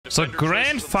So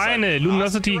grand final,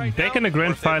 Luminosity back in the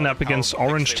grand final up against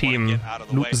orange team.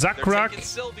 Zakrak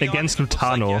against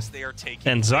Lutano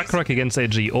and Zakrak against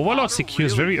AG. Overlord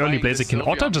secures very early Blaziken.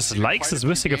 Otter just likes his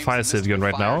Mystical Fire Sylveon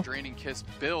right now.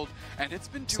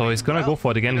 So he's gonna go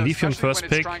for it again. Leafeon first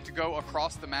pick.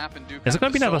 Is it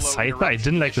gonna be another Scyther? I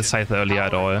didn't like the Scyther earlier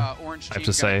at all, I have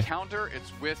to say.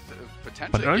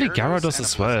 But early Gyarados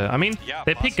as well. I mean,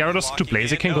 they pick Gyarados to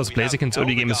Blaziken because Blaziken's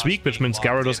early game is weak, which means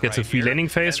Gyarados gets a free laning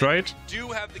phase, right?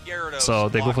 So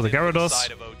they go for the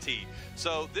Gyarados.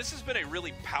 So this has been a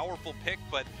really powerful pick,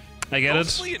 but I get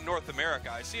it. in North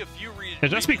America, I see a few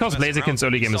it's just because Blaziken's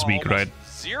early game is weak, right?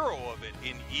 Zero of it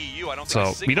in EU. I don't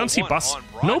so we don't see Buzz.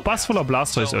 No Buzzful or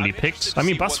Blastoise early picked. I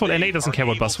mean, Buzzful NA doesn't care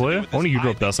about Buzzful. Only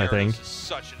Europe does, I think.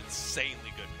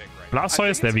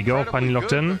 Blastoise, there we go. Finally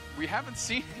locked in.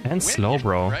 And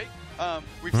Slowbro.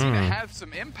 We've seen it have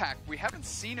some impact. We haven't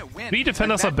seen it win. 3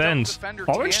 defenders are banned.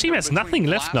 Orange team has nothing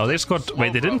left now. They just got...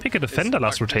 Wait, they didn't pick a defender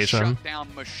last rotation.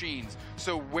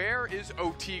 So where is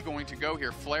OT going to go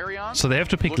here? Flareon? So they have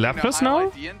to pick Lapras now?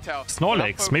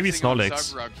 Snorlax. Maybe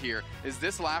Snorlax.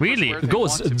 Really? It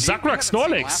goes Zakrak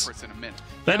Snorlax.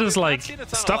 That is like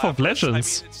stuff of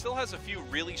legends. It still has a few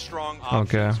really strong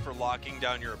options for locking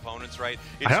down your opponents, right?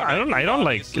 I don't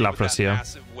like Lapras here.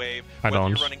 I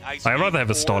don't. I'd rather have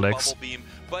a Snorlax.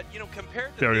 But you know,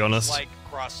 compared to very honest. Like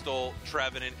Crustle,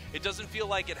 Trevenant, it doesn't feel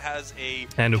like it has a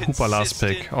and a Hoopa last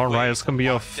pick. Alright, it's gonna be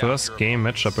our first game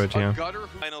matchup right here.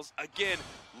 Again,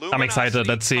 I'm excited,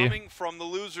 let's see. Coming from the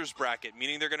losers bracket,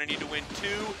 meaning they're gonna need to win 2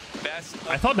 best of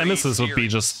I thought Nemesis would be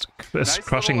just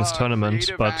crushing this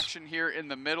tournament, but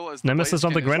Nemesis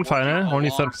on the grand final,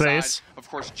 only 3rd place.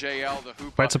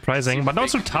 Quite surprising, but now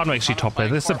it's Lutano actually top play.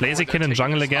 This is a Blaziken in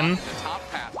jungle again.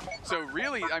 So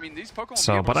really, I mean, these Pokemon.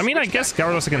 So, but I mean, I guess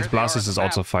Gyarados against Blastoise is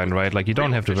also fine, right? Like, you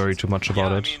don't have to worry too much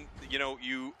about it. I mean, you know,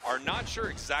 you are not sure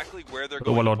exactly where they're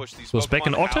going Overlord to push these goes back,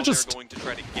 and Otter just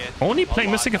only playing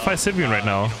Mystical Fire Sylveon right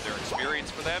now.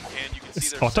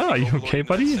 Is Otter, are you okay,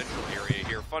 buddy?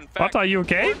 Otter, are you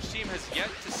okay?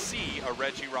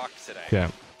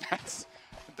 Yeah.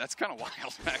 That's kind of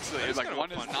wild, actually. It's like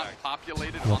one is not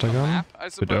populated on the map, I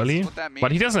suppose. Bit early,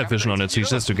 but he doesn't have vision on it, so he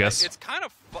just has to guess. It's kind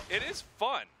of it is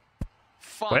fun.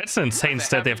 Well, that's an insane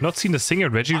stat. They have not seen a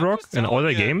single Regirock in all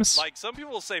their games. Like, some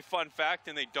people will say fun fact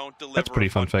and they don't deliver. That's pretty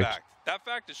fun fact. That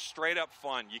fact is straight up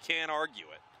fun. You can't argue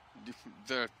it.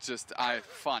 They're just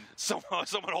fun.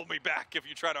 Someone hold me back if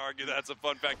you try to argue that's a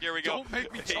fun fact. Here we go. Don't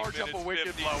make me charge up a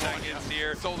wicked blow on you.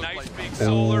 Here. Nice big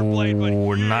solar blade,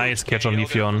 oh, nice catch on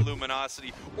Leafeon.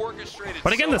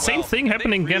 But again, the same thing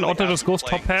happening again. Otter just goes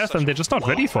top path and they're just not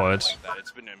ready for it.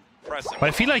 But I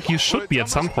feel like you should be at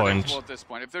some point.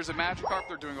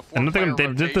 And they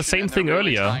did the same thing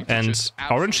earlier, and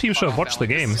Orange team should have watched the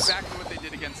games.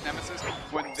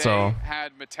 So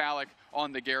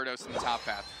on the Gyarados in the top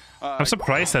path. I'm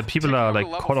surprised that people are like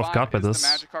caught off guard by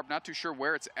this.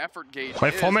 By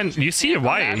Foreman, you see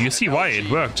why. You see why it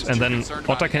worked, and then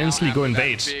Otter can instantly go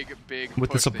invade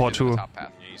with the support too.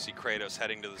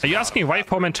 Are you asking why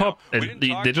Foreman top?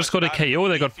 They just got a KO,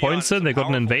 they got points in, they got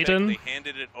an invade in.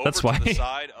 That's why.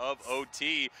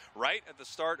 Right at the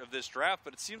start of this draft,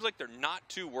 but it seems like they're not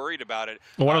too worried about it.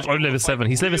 One is already level 7.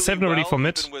 He's level 7 already for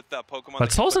mid.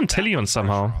 But so's Inteleon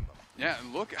somehow. Yeah,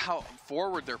 and look how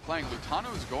forward they're playing.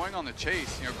 Lutano is going on the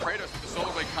chase. You know, Kratos with the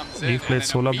Solar Blade comes in. Leaf Blade,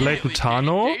 Solar Blade,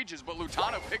 Lutano.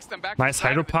 Nice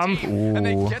Hydro Pump. Ooh. And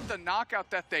they get the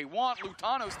knockout that they want.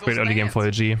 Lutano still great early game for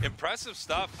LG. Impressive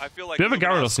stuff. I feel like we have a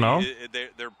Gyarados now.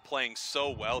 They're playing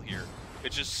so well here.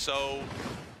 It's just so...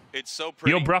 It's so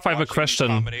pretty. Yo, Bruff, I have a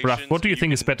question. Bruff, what do you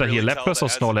think is better here, Lapras or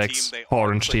Snorlax for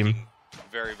Orange team?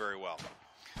 Very, very well.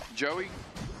 Joey,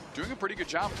 doing a pretty good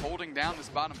job holding down this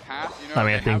bottom path. You know, I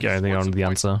mean, I think I know the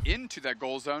answer. Into that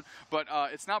goal zone, but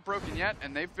it's not broken yet,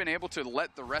 and they've been able to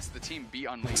let the rest of the team be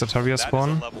unleashed. Sataria spawn.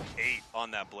 That is a level 8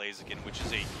 on that Blaziken, which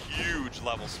is a huge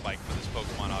level spike for this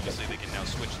Pokemon. Obviously, they can now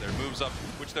switch their moves up,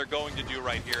 which they're going to do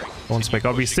right here. One spike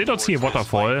up. We still don't see a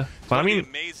waterfall, but I mean,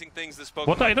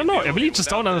 what I don't know. I really just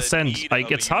don't understand. Like,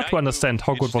 it's hard to understand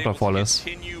how good waterfall is.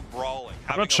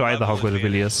 I'm not sure either how good it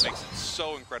really is.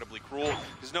 So incredibly cruel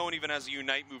because no one even has a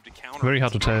Unite move to counter. Very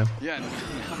hard to tell. Yeah,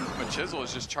 Machisel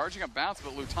is just charging up bounce,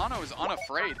 but Lutano is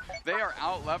unafraid. They are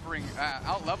out-leveling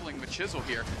Machisel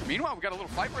here. Meanwhile, we got a little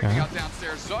fight breaking out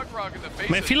downstairs. Zugrug in the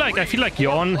face. I feel like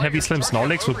Yawn, Heavy Slam,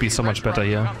 Snorlax would be so much better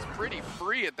here. Pretty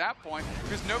free at that point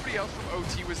because nobody else from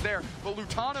OT was there. But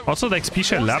Lutano also, the XP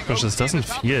share Lapras just doesn't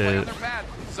feel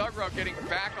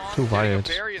too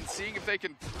wild.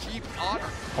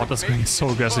 Otter's going so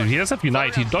aggressive. He does have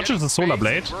Unite. He dodges the Solar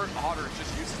Blade.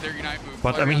 their Unite move.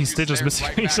 But I mean, he's still just missing.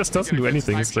 He just doesn't do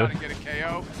anything still.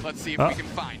 Let's see if we can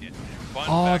find it.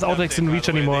 Oh, the outtakes didn't reach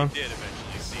anymore.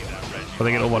 But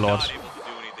they get Overlord.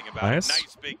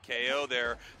 Nice big KO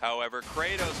there. However,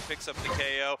 Kratos picks up the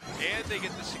KO, and they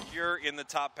get the secure in the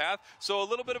top path. So a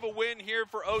little bit of a win here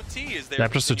for OT. Is there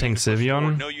just to tank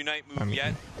Sylveon? No Unite move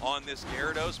yet on this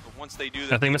Gyarados, but once they do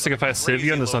that, I think Mystify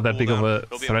Sylveon is not that big of a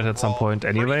threat at some point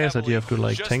anyway, so you have to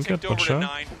like tank it, but sure.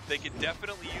 They can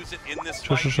definitely use it in this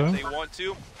fight if they want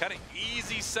to. Kind of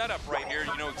easy setup right here.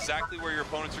 You know exactly where your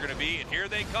opponents are going to be, and here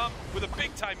they come with a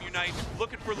big time Unite,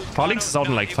 looking for Luminosity. Farlix is out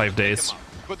in like 5 days.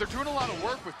 But they're doing a lot of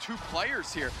work with 2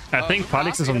 players here. I think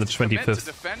Farlix is on the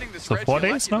 25th. So 4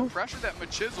 days now? The pressure that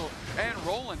Machisel and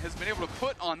Roland has been able to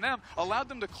put on them allowed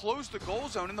them to close the goal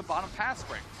zone in the bottom pass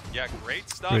break. Yeah, great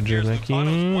stuff.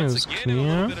 Regieleki is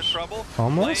clear.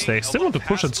 Almost. They still want to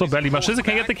push it so badly. Machisel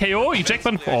can get the KO. Eject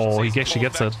button. Oh, he actually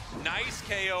gets it. Nice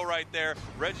KO right there.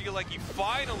 Regieleki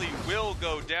finally will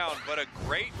go down, but a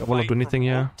great I won't do anything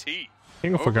here.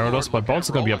 King of Gyarados, but Bounce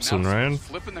is gonna be up soon, right?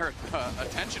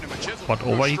 But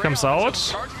over he comes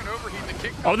out.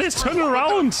 Oh, they turn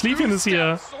around! Sleevian is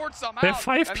here. They have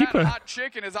 5 people.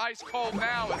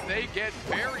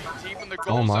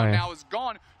 Oh my.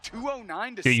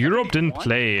 Yeah, Europe didn't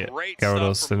play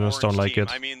Gyarados, they just don't like it.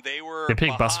 They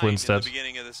pick Buswell instead.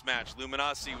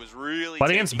 But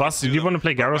against Bus, do you want to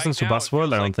play Gyarados into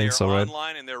Buswell? I don't think so, right?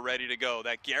 And they're ready to go.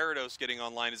 That Gyarados getting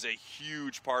online is a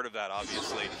huge part of that,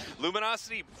 obviously.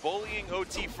 Luminosity bullying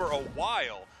OT for a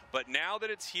while, but now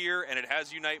that it's here and it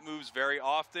has Unite moves very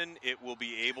often, it will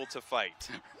be able to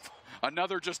fight.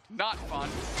 Another just not fun,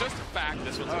 just a fact.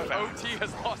 This one's a fact. OT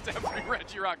has lost every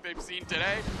Regirock they've seen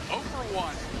today.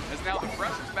 0-for-1, as now the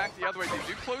pressure's back the other way. They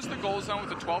do close the goal zone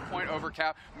with a 12-point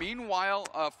overcap. Meanwhile,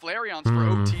 Flareon's for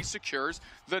OT secures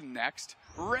the next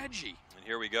Reggie. And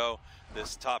here we go.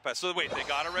 This top pass. So wait, they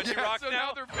got a Regirock so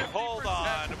now? Hold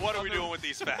on. What are we doing with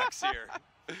these facts here?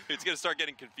 It's going to start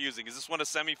getting confusing. Is this one a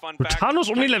semi-fun fact? Rutano's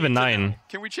only level 9.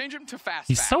 Can we change him to fast?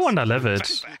 He's so under-leveled.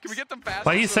 Can we get them fast?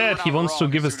 But he said he wants to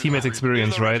give his teammates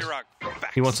experience, right?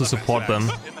 He wants to support them.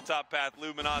 In the top path,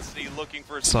 Luminosity looking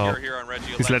for a secure here on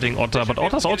Reggie. He's letting Otta, but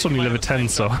Otta's also only level 10,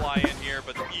 so.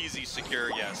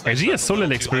 AG has so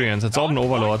little experience. It's all an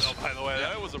Overlord. By the way,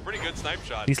 that was a pretty good snipe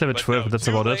shot. He's level 12, but that's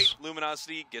about it.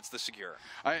 Luminosity gets the secure.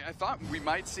 I thought we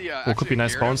might see oh, could be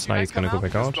nice bounce. Now he's gonna go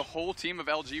back out. The whole team of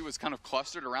LG was kind of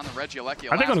clustered around the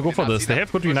Regieleki. Are they gonna go for this? They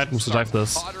have good Unite moves to drive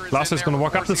this. Last is gonna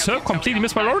walk up the serve, completely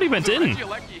missed, but already went in.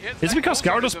 Is it because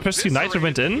Gyarados pressed Unite and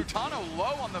went in?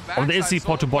 Oh, there's the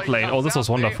port to bot lane. Oh, this was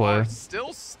wonderful.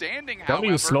 Don't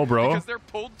use slow, bro. And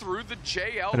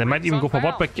they might even go for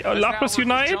bot, but Lapras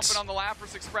Unite?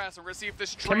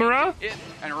 Camera?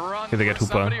 Okay, they get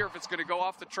Hooper.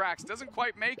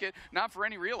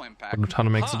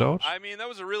 Lutano makes it out. I mean, that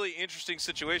was a really interesting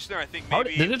situation there. I think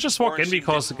maybe did it just walk in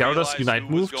because Gyarados Unite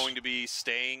moved? Going to be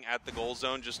staying at the goal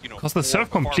zone, just because the serve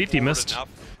completely missed.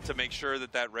 To make sure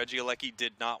that Regieleki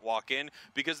did not walk in,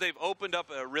 because they've opened up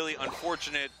a really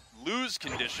unfortunate lose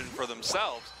condition for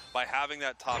themselves by having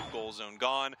that top goal zone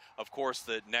gone. Of course,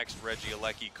 the next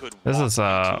Regieleki could walk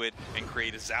into it and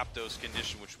create a Zapdos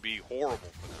condition, which would be horrible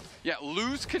for them. Yeah,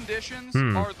 lose conditions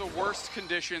are the worst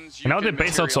conditions you can. Now the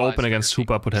base outs are open against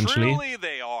Hooper potentially. Truly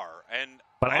they are, and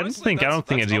but honestly, I don't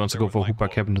think AG wants to go for Hooper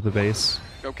cap into the base.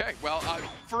 Okay, well,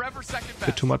 forever second best.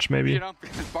 Bit too much, maybe. You know,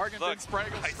 bargain bin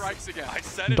Spraggle strikes again. I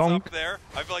said it's up there.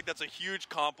 I feel like that's a huge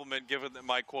compliment, given that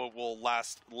my quote will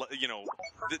last. You know,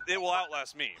 it will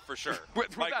outlast me for sure.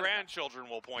 My grandchildren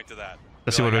will point to that.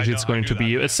 Let's see what Reggie's going to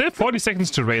be. It's still 40 seconds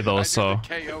to raid though, so.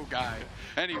 KO guy.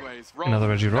 Anyways, another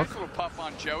Regirock. Nice little puff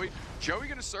on Joey. Joey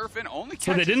gonna surf in. Only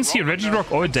so they didn't see a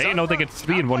Regirock all day. Now they get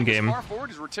 3 in one game. Far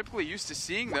forward as we're typically used to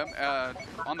seeing them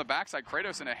on the backside.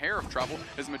 Kratos in a hair of trouble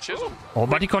as Machisel. Oh,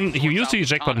 but he used the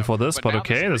eject button for this, but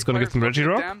okay, that's gonna give him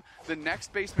Regirock. The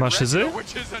next Machisel.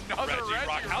 Which is another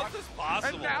Regirock. How's this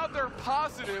possible? And now they're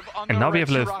positive on and now we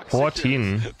have level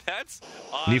 14. That's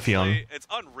Leafeon. It's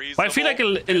unreasonable. But I feel like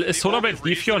a Solar Blade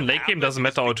Leafeon late game doesn't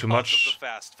matter all too much.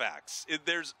 Fast facts.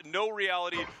 There's no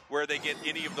reality where they get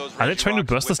any of those. Are they trying to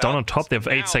burst this down on top? They have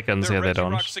 8 seconds. Yeah, they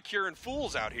don't.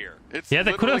 Yeah,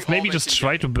 they could have maybe just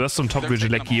tried to burst on top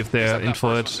Regieleki if they're in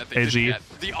for it. AG.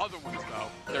 The other ones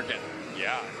though, they're getting.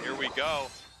 Yeah, here we go.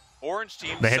 Orange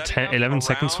team. They had 11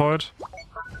 seconds for it.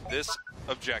 This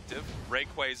objective,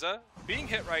 Rayquaza being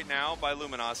hit right now by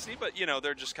Luminosity, but you know,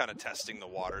 they're just kind of testing the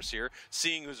waters here,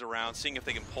 seeing who's around, seeing if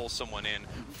they can pull someone in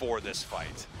for this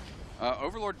fight.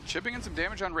 Overlord chipping in some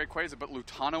damage on Rayquaza, but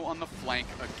Lutano on the flank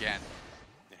again.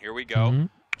 And here we go.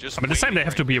 But this time they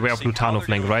have to be aware of Lutano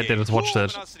flank, right? They just watched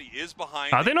it.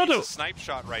 Are they not a...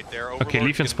 Okay,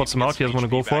 Leafeon spots him out. He doesn't want to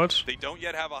go for it.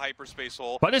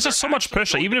 But it's just so much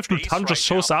pressure. Even if Lutano just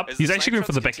shows up, he's actually going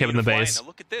for the back cab in the base.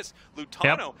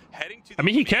 Yep. I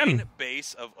mean, he can.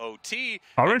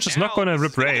 Orange is not going to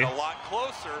rip Ray.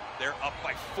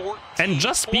 And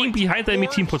just being behind the enemy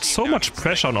team puts so much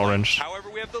pressure on Orange.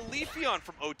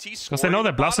 Because they know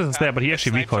that Blastoise is there, but he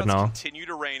actually recoiled now.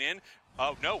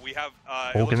 Oh no, we have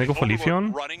can they go for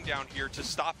Leafeon? Running down here to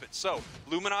stop it. So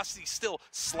Luminosity still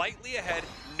slightly ahead.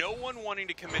 No one wanting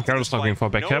to commit. Gyarados not going for a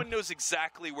back cap. No one knows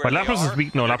exactly where but Lapras is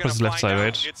weak. No, Lapras is left side,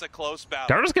 right? It's a close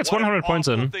battle. Gyarados gets 100 points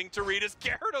in.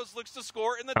 Gyarados looks to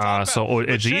score in the top so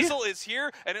AG is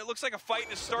here, and it looks like a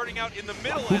fight is starting out in the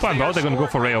middle. Hoopa and Bow, they're gonna go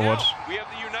for Ray or what? We have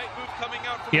the Unite move coming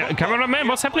out. Yeah, cameraman,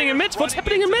 what's happening in mid? What's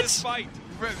happening in mid?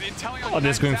 Oh,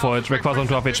 they're going for it. Rayquaza on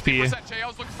 12 HP.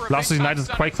 Blastoise Unite is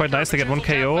quite nice. They get 1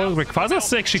 KO. Rayquaza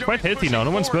is actually quite healthy now. No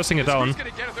one's bursting it down.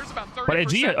 But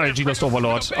AG lost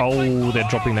Overlord. Oh, they're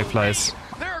dropping like flies.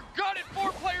 They're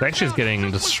actually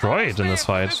getting destroyed in this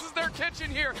fight.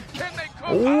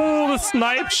 Oh, the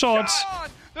snipe shot.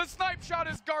 The snipe shot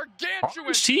is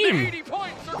gargantuous. Team. 80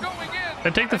 points are going in. They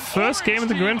take the first game in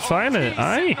the grand final.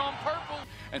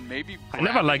 I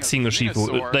never liked seeing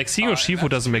Urshifu. Like, seeing Urshifu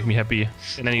doesn't make me happy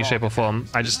in any shape or form.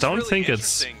 I just don't think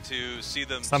it's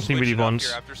something we really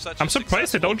want. I'm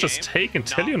surprised they don't just take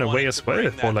Inteleon away as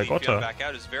well for like Otter.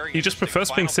 He just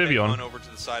prefers playing Sylveon.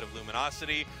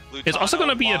 It's also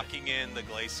gonna be a...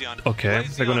 Okay,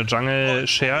 they're gonna jungle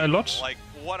share a lot.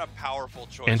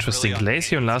 Interesting.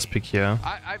 Glaceon last pick here.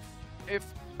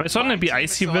 It's not gonna be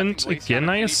Icy Wind again,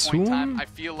 I assume?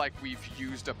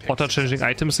 Otter changing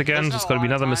items again, there's gonna be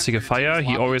another Mystical Fire.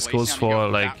 He always goes for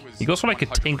like... He goes for like a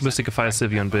tank Mystical Fire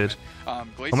Sylveon build.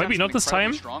 Or maybe not this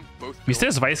time? He still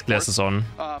has Vice Glasses on.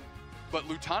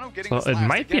 So it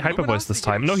might be Hyper Voice this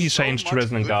time. No, he changed to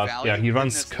Resonant Guard. Yeah, he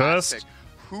runs Cursed,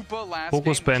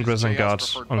 Focus Band, Resonant Guard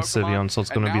on Sylveon, so it's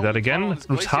gonna be that again.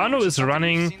 Lutano is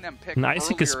running an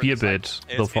Icicle Spear build,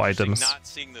 though, for items.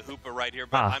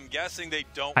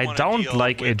 I don't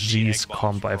like AG's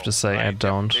comp, I have to say, I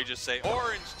don't.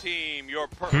 Orange team, your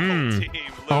purple team,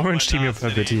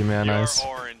 yeah, nice.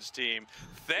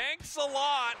 Thanks a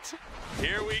lot.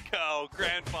 Here we go,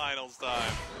 grand finals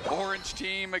time. Orange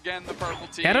team again, the purple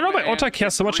team. Yeah, I don't know why Otter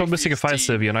cares so much about Mystical Fire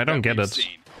Sylveon, I don't get it.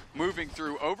 Moving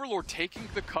through Overlord, taking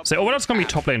the cup. So Overlord's gonna be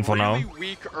top lane for now.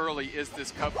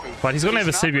 But he's gonna have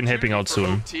a Sylveon helping out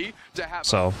soon.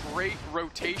 So.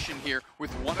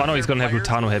 Oh no, he's gonna have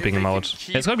Lutano helping him out.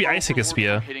 It's gonna be Icicle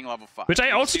Spear. Which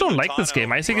I also don't like this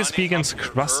game. Icicle Spear against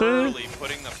Crustle.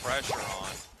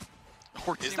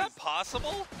 Is that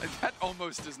possible? That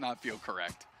almost does not feel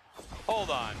correct. Hold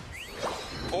on.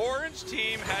 Orange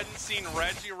team hadn't seen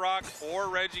Regirock or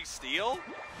Registeel?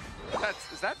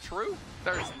 Is that true?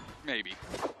 There's maybe.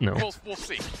 No. We'll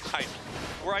see. I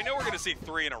know we're going to see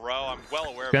 3 in a row. I'm well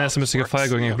aware of yeah, some Mystical Fire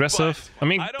going aggressive. I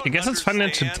mean, I guess it's fun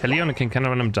that Inteleon and can kind of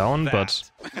run him down, but...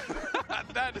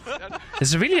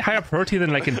 Is it really higher priority than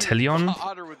like Inteleon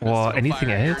or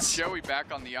anything else?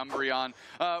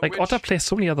 Like Otter plays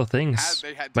so many other things.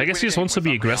 But I guess he just wants to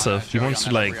be aggressive. He wants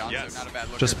to like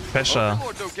just pressure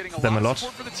them a lot.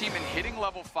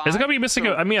 Is it gonna be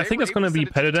Mystical? I mean, I think it's gonna be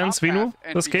Paladins Venu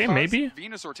this game, maybe.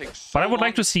 But I would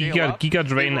like to see Giga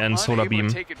Drain and Solar Beam.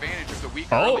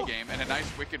 Oh,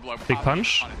 big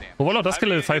punch. Overlord does get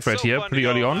level 5 right here, pretty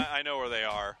early on. I know where they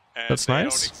are. And that's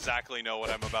nice. Don't exactly know what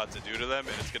I'm about to do to them,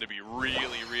 and it's going to be really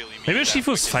mean. Maybe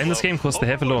Shifu's fine this game because they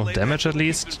have a lot of damage at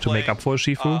least to make up for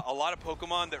Shifu. A lot of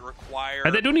Pokemon that require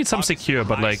and they do need some secure,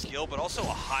 but like skill, but also a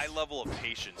high level of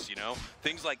patience. You know,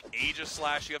 things like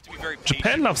Aegislash. You have to be very.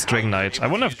 Japan loves Dragonite. I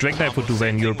wonder if Dragonite would do well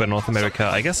in Europe and North America.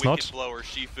 I guess not.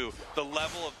 The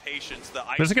level of patience. The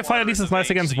Mystical Fire at least is nice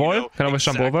against Wall. Can always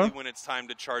jump over. When it's time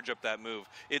to charge up that move,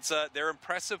 it's they're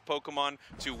impressive Pokemon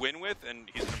to win with, and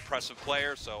he's an impressive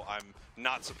player. So I'm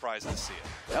not surprised to see it.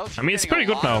 I mean, it's pretty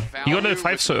good now. He got level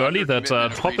 5 so early that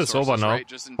top is over now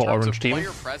for Orange team.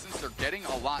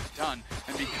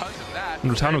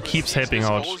 Lutano keeps helping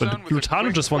out, but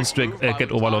Lutano just wants to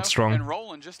get Overlord strong.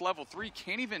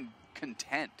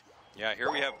 Yeah,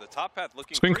 here we have the top path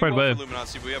looking going quite well.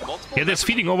 Yeah, they're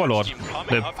feeding Overlord.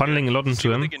 They're funneling a lot into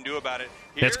him.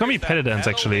 Yeah, it's gonna be Paladins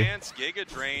actually.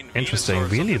 Interesting,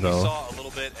 really though.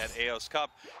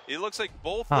 It looks like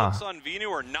both looks on Venu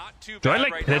are not too bad. Do I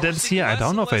like Paladins here? I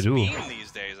don't know if I do.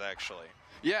 These days, actually.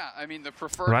 Yeah, I mean the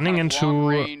preferred running kind of into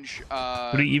long-range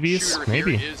 3 EVs,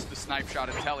 maybe. is the snipe shot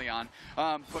at Teleon,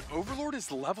 but Overlord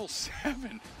is level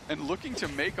 7 and looking to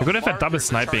make. You could have had double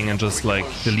sniping and just like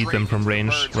delete them from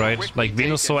range, right? Like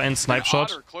Venusaur and snipe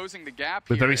shot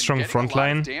with very strong front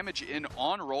line. Damage in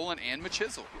on Roland and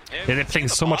Machizel. Yeah, they're playing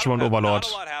so much around Overlord.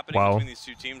 Not a lot happening Wow. between these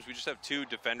two teams. We just have 2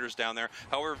 defenders down there.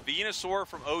 However, Venusaur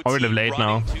from OT Already late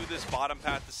running now. to this bottom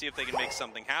path to see if they can make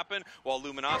something happen, while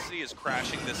Luminosity is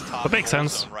crashing this top That makes goal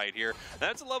sense. zone right here.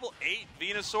 That's a level 8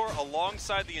 Venusaur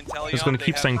alongside the Inteleon. He's gonna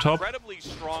keep staying top. Incredibly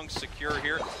strong secure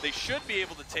here. They should be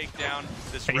able to take down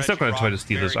this. He's not gonna try to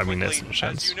steal this. I mean, very there's no quickly.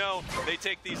 chance. As you know, they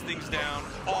take these things down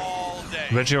all day.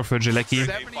 Reggie or Regieleki.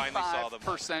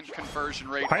 75% conversion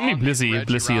rate. Finally,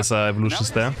 Blizzy is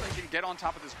evolutions there. Get on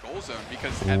top of this goal zone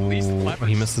because at least Ooh,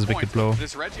 he missed his wicked blow.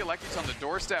 This Regieleki's on the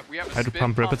doorstep. We have I had to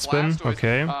pump rapid spin.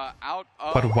 Okay.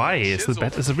 But why? Is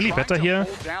it really better here?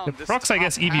 The procs, I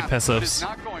guess, EV passives. It's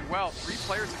not going well. 3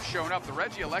 players have shown up. The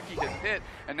Regieleki has hit,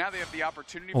 and now they have the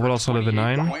opportunity Overall for solo level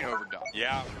 9.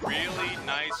 Yeah, really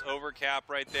nice overcap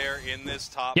right there in this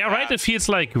top. Yeah, right. It feels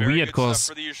like weird because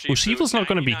Ushifu's not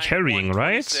going to be carrying,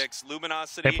 right?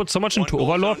 They put so much into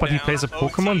Overlord, but he plays a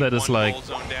Pokemon that is like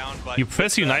you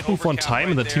press Unite move one time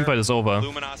and the teamfight is over.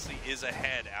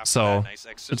 So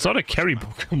it's not a carry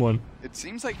Pokemon. It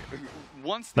seems like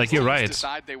once like you're right.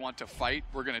 Decide they want to fight,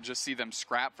 we're gonna just see them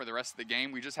scrap for the rest of the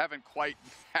game. We just haven't quite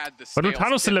had the. But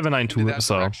Utano's still level 9 too,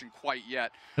 so quite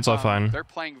yet. It's all fine. They're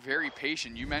playing very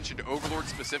patient. You mentioned Overlord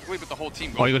specifically, but the whole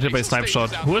team. Oh, you got hit by a snipe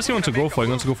shot. Who else you want to go for? You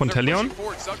want to go for Inteleon?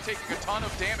 Zug taking a ton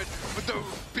of damage, but the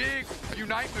big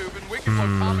Unite move and Wicked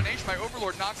Blow combination by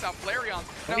Overlord knocks out Flareon.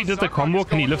 When he did the combo,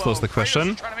 can he lift those? The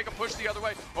question. Trying to make a push the other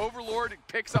way. Overlord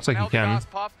picks Looks up like he can.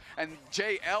 Puff, and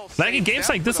JL like in games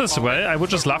like this as well, I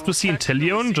would just love to see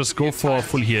Inteleon just go for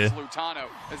full heal.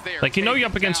 Like, you know you're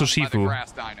up against Urshifu.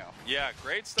 Yeah,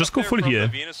 great stuff. Just go full heal.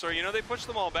 Venusaur. You know, they pushed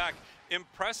them all back.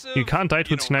 Impressive. You can't die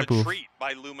to its snipe move.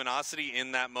 By Luminosity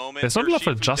in that moment. There's not a lot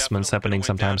of adjustments happening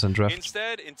sometimes in draft.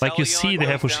 Instead, like you see they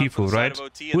have Urshifu, right?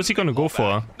 Who is he gonna go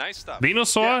for?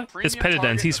 Venusaur is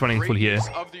Paladins, he's running full heal.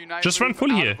 Just run full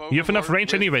heal. You have enough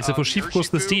range anyways. If Urshifu goes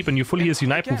this deep and you full heal his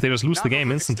Unite move, they just lose the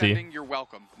game instantly.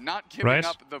 Right?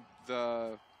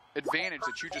 Advantage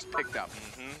that you just picked up.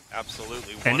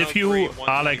 Absolutely. And if you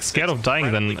are like scared of dying,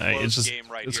 then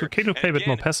it's okay to play a bit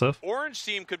more passive. Orange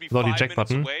team could be without the eject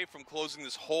button. away from closing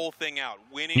this whole thing out.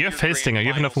 You have Face Stinger, you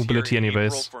have enough mobility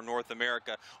anyways. For North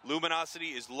America.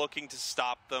 Luminosity is looking to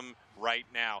stop them right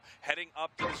now. Heading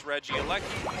up to this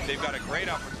Regieleki, they've got a great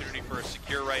opportunity for a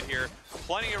secure right here.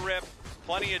 Plenty of rip,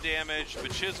 plenty of damage,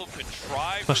 but Chisel could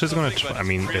try. So she's gonna try. I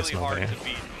mean, there's no way.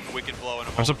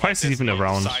 I'm surprised he's even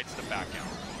around.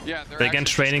 Yeah, they're again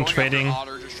trading. I think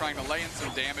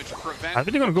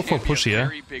they're gonna go for a push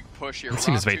here. This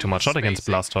seems way too much. Not against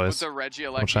Blastoise.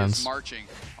 No chance.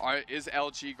 Is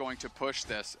LG going to push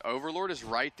this? Overlord is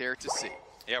right there to see.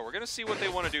 Yeah, we're going to see what they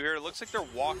want to do here. It looks like they're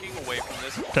walking away from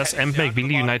this. Does Emp make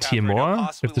really Unite here more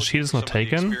if the shield is not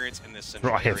taken?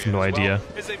 Bro, I have no idea.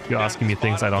 You're asking me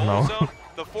things I don't know.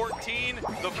 The 14,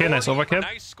 the okay, nice overcap.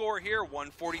 Nice score here,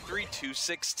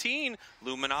 143-216.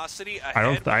 Luminosity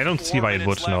ahead. I don't see why it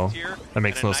would, no. That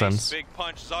makes no sense. Big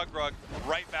punch, Zugrug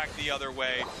right back the other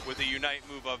way with a Unite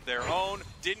move of their own.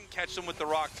 Didn't catch them with the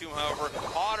Rock Tomb, however.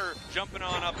 Otter jumping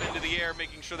on up into the air,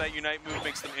 making sure that Unite move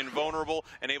makes them invulnerable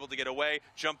and able to get away,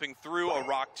 jumping through a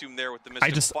Rock Tomb there with the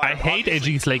mystical fire. I hate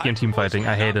AG's late game team fighting.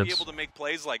 I hate it. Be able to make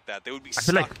plays like that. They would be I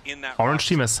feel like Orange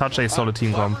team has such a solid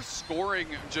team comp. Scoring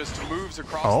just moves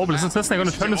oh, Blizzard's Listener going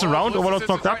to turn this around. Overlord's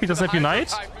knocked up. He doesn't have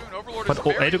Unite. But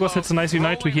Eldegoss hits a nice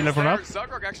Unite to heal everyone up.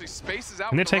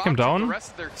 Can they take him down?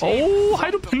 Oh,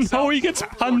 I don't know. He gets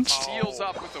punched.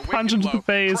 Punch into the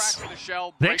face.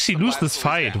 They actually lose this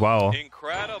fight. Wow.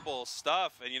 Incredible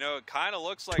stuff. And you know, it kind of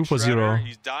looks like 2-0.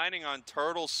 He's dining on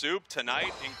turtle soup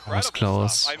tonight. Incredible was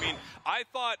close. stuff. I mean, I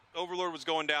thought Overlord was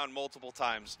going down multiple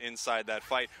times inside that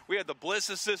fight. We had the Bliss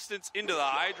assistance into the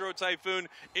Hydro Typhoon,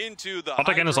 into the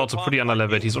Otter again is also pretty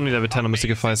underleveled. He's only level 10 on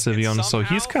Mystical Fire Sylveon, so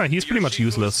he's pretty much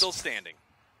useless.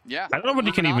 Yeah, I don't know what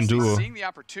he can even do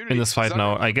in this fight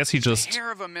now. I guess he just...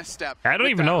 I don't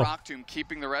even know.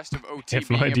 Keeping the rest of OT I have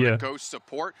no idea. Ghost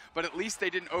support, but at least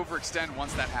they didn't overextend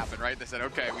once that happened, right? They said,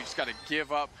 okay, we just got to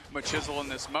give up Machizel in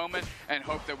this moment and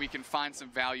hope that we can find some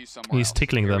value somewhere He's else.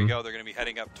 tickling them. Here we go. They're going to be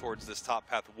heading up towards this top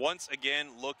path once again,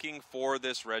 looking for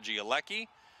this Regieleki.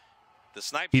 The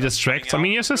snipe he distracts. I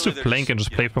mean, he has to plank and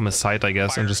just play from his side, I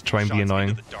guess, and just try and be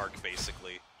annoying. The dark, basically.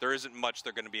 There isn't much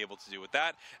they're going to be able to do with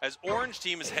that. As Orange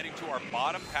team is heading to our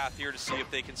bottom path here to see if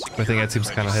they can secure. I think that seems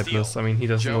kind of helpless. I mean, he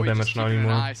doesn't know damage now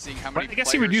anymore. But I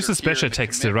guess he reduces special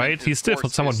attacks still, right? He's still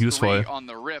somewhat useful.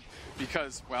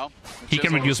 because, well, he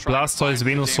can reduce Blastoise,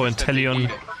 Venusaur,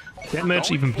 Inteleon damage,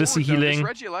 even Blissey healing.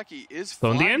 So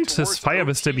in the end, his Fire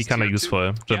will still be kind of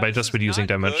useful by just reducing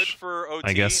damage,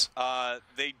 I guess.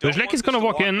 Regieleki's gonna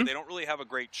walk in.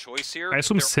 I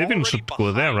assume Sylveon should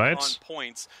go there, right?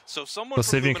 So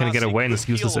Sylveon can get away and it's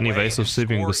useless anyway, so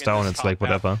Sylveon goes down, it's like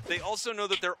whatever.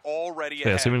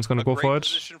 Yeah, Sylveon's gonna go for it.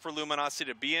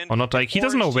 Or not, like, he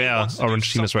doesn't know where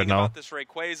Orange team is right now. He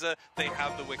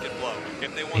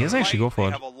doesn't actually go for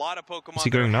it. Is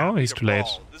he going now? He's too late.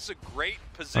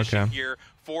 Okay. Here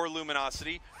for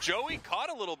Luminosity. Joey caught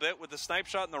a little bit with the snipe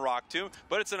shot in the Rock Tomb,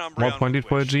 but it's an Umbreon. More point lead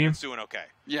for AG. It's doing okay.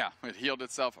 Yeah, it healed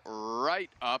itself right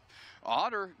up.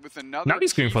 Otter with another. Now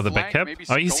he's going for the back cap.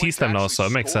 Oh, he sees them now, so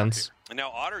it makes sense. And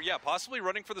now Otter, yeah, possibly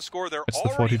running for the score. They're it's the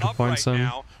already 42 up points right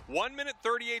now. 1 minute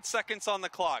 38 seconds on the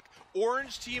clock.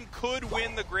 Orange team could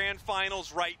win the grand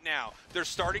finals right now. They're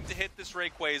starting to hit this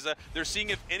Rayquaza. They're seeing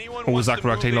if anyone wants to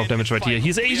move taking a lot of damage right here.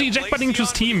 He's AG jackpotting into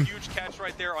his team. Huge catch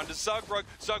right there onto Zugrug.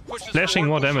 Zug pushes flashing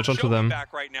more damage onto them.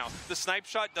 Back right now. The snipe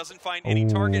shot doesn't find any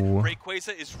target.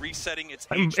 Rayquaza is resetting its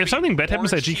HP. If something bad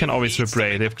happens, AG can always rip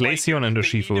Ray. They have Glaceon and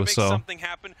Urshifu, so.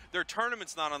 Their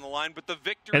tournament's not on the line, but the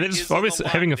victory and it's always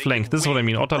having a flank. This is what I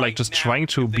mean. Otter like just trying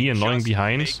to be annoying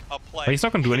behind. But he's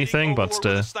not gonna do anything, but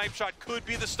still. Snipe shot could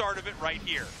be the start of it right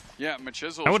here. Yeah,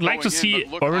 I would like to see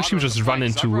Orange team just run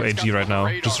into AG right now.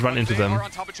 Just run into them.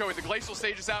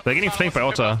 They're getting flanked by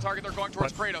Otter.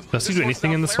 Does he do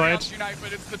anything in this fight?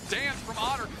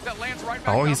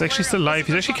 Oh, he's actually still alive.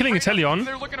 He's actually killing Inteleon.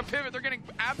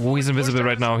 Oh, he's invisible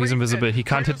right now. He's invisible. He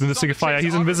can't hit the Mystic Fire.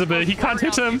 He's invisible. He can't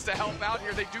hit him.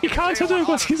 He can't hit him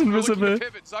because he's invisible.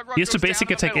 He has to basic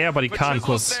attack air, but he can't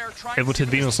because it would hit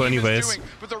Venusaur anyways.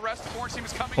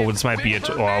 Oh, this might be it.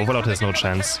 Oh, Overlord has no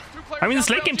chance. I mean, this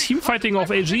late game team fighting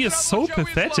of AG is so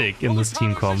pathetic in this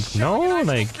team comp. No,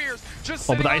 like...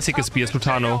 Oh, but Ice Spear is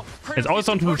Lutano. It's always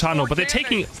on to Lutano, but they're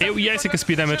taking AoE Ice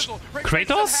Spear damage.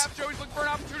 Kratos?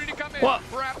 What?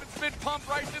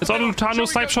 It's on Lutano,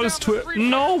 Snipe Shot is too...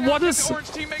 No, what is...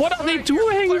 What are they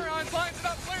doing?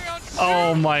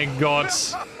 Oh my god.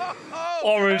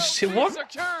 Orange team, what?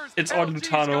 It's on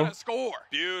Lutano.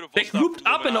 They grouped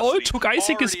up and all took Ice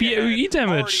Spear AoE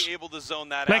damage.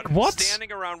 Like, what?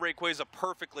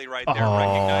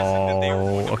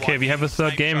 Oh, okay, we have a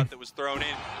third game.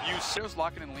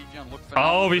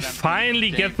 Oh, we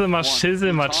finally get the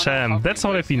Machisel Machamp. That's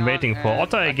what I've been waiting for.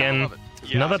 Otter again.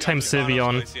 Another time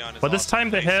Sylveon. But this time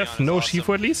they have no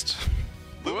Shifu at least.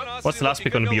 What's the last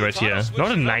pick gonna be right here?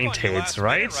 Not a Ninetales,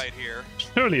 right?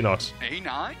 Surely not.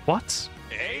 What?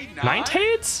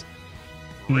 Ninetales?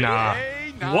 Nah.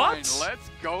 What? Let's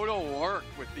go to work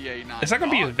with the A9. Is that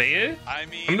gonna be a Veil? I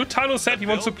mean, Lutano said he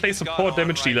wants to play support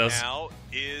damage dealers.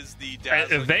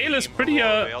 Veil is pretty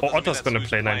oh, Otter's gonna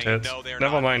play Ninetales.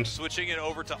 Never mind.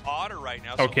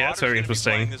 Okay, that's very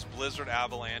interesting.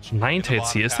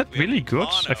 Ninetales here, is that really good?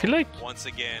 I feel like...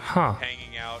 Huh.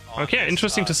 Okay,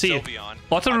 interesting to see.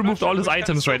 Otter removed all his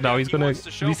items right now, he's gonna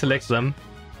reselect them.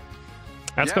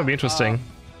 That's gonna be interesting.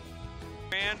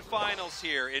 And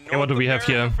what do we have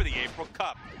here?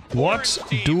 What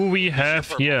do we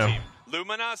have here?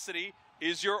 Luminosity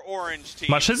is your orange team.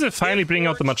 Machisel finally bringing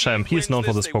out the Machamp. He is known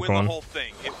for this Pokemon.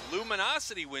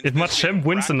 If Machamp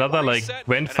wins another like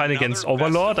grand final against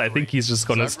Overlord, I think he's just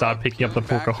gonna start picking up the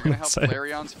Pokemon.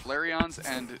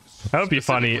 That would be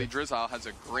funny.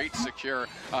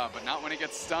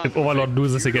 If Overlord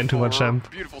loses again to Machamp.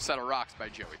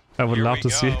 I would love to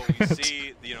see it.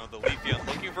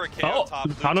 Oh,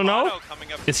 I don't know.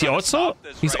 Is he also?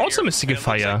 He's also Mystic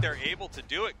Fire.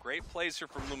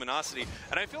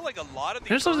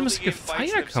 Where's the Mystic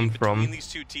Fire come from? These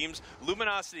two teams,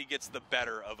 Luminosity gets the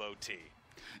better of OT.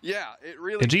 Yeah, it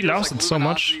really AG loves it so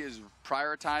much.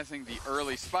 Prioritizing the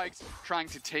early spikes, trying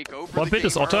to take over. What bit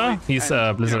is Otter? He's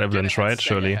Blizzard Avalanche, right?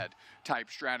 Surely.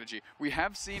 Type strategy. We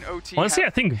have seen OT. Honestly,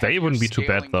 I think they wouldn't be too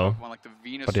bad though. Like the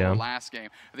Venusaur last game.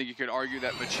 I think you could argue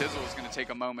that Machisel is going to take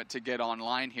a moment to get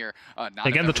online here.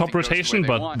 Again, the top rotation,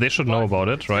 but they should know about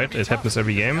it, right? It happens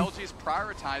every game.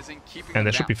 And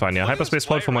they should be fine. Yeah, Hyperspace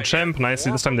Fault for Machamp.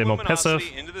 Nicely, this time they're more passive.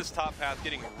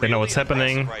 They know what's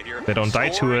happening. They don't die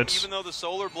to it.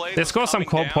 They score some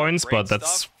core points, but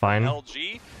that's fine. And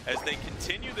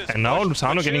now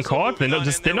Lutano getting caught. They know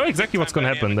exactly what's going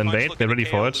to happen. Then wait, they're ready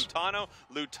for it.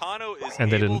 And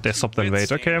they didn't. They stopped and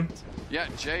wait. Okay.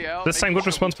 This time good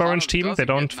response by Orange team. They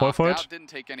don't fall for it. Didn't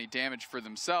take any damage for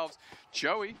themselves.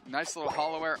 Joey, nice little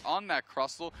hollow air on that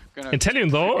Crustle. Inteleon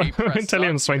though.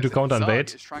 Inteleon's trying to counter and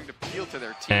bait.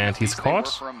 And he's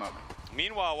caught.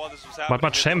 Meanwhile, while this was but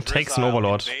Machamp takes an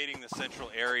Overlord. Invading the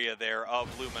central area there of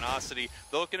Luminosity.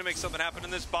 They're looking to make something happen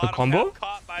in this the bottom. combo?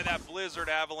 by that Blizzard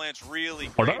Avalanche. Really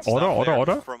Order, great stuff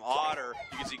order. from Otter.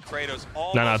 You can see Kratos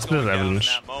all it's going Blizzard down in Avalanche.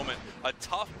 that moment. A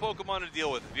tough Pokemon to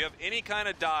deal with. If you have any kind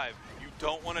of dive, you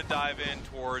don't want to dive in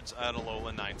towards an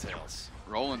Alolan Ninetales.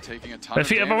 Roland taking a ton But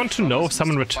if you ever want to know if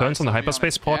someone returns on the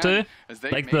hyperspace portal,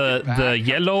 like the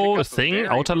yellow thing,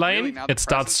 outer line, it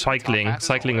starts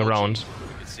cycling around. You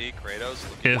can see Kratos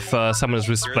If someone is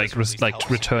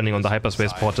returning on the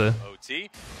hyperspace portal. OT.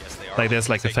 Yes, they are. Like there's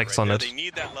like effects on it. They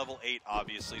need that level 8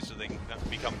 obviously, so they can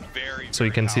become very, So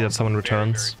you can see that someone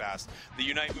returns. very fast. The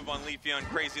Unite move on Leafeon,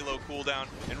 crazy low cooldown,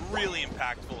 and really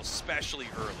impactful, especially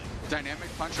early.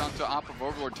 Dynamic punch on top of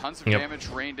Overlord, tons of damage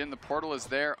rained in. The portal is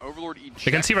there. Overlord ejects.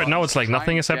 You can see right now it's like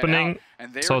nothing is happening.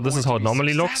 So this is how it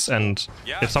normally looks, and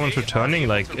if someone's returning,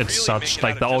 like it starts,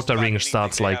 like the outer ring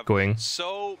starts like going.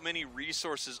 So many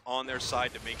resources on their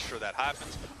side to make sure that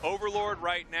happens. Overlord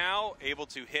right now able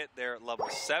to hit their level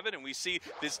 7, and we see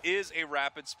this is a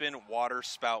rapid spin water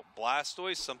spout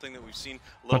Blastoise, something that we've seen.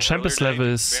 Machamp is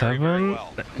level 7.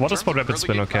 Water spout rapid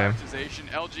spin, okay.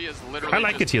 I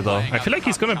like it here though. I feel like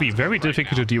he's gonna be very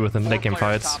difficult to deal with in late game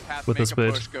fights with this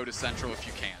build.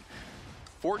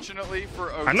 Fortunately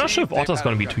for OT, I'm not sure if Otter's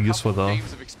gonna be too useful though.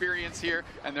 Games of experience here,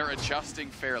 and they're adjusting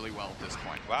fairly well at this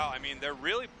point. Wow, I mean, they're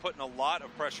really putting a lot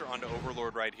of pressure onto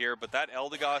Overlord right here, but that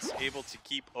Eldegoss able to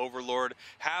keep Overlord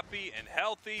happy and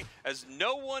healthy, as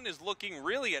no one is looking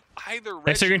really at either Reggie.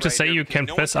 Next you're going to say you can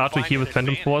press R2 here with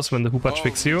Phantom Force when the Hooper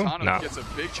tricks you? Nah.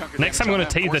 Next I'm gonna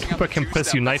tell you that Hooper can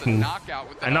press Unite move.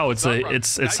 I know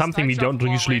it's something we don't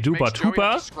usually do, but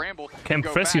Hooper can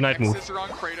press Unite move.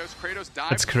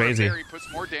 It's crazy.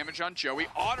 More damage on Joey.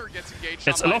 Otter gets engaged.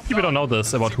 It's a lot of people don't know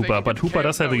this about Hooper, but Hooper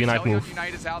does have a Unite move.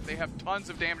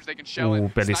 Ooh,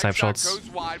 belly snipe shots.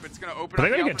 But they're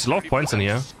gonna get a lot of points in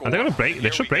here. And they're gonna break.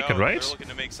 They should break it, right?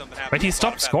 Right, he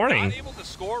stopped scoring.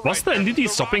 Was the NDD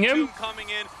stopping him?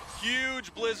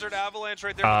 Huge Blizzard Avalanche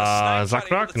right there.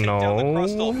 Zakrak? No.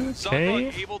 Okay.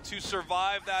 Able to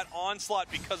survive that onslaught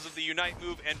because of the Unite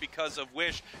move and because of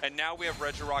Wish. And now we have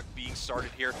Regirock being started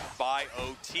here by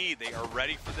OT. They are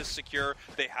ready for this secure.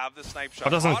 They have the snipe shot.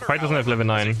 Doesn't have level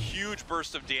 9. Huge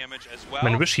burst of damage as well.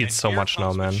 Man, Wish heals so much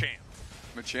now, man.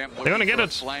 Machamp they're gonna get it.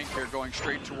 Flank here, going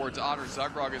straight towards Otter.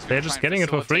 Zagrog is they're just getting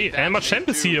it for free. And Machamp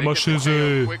is here.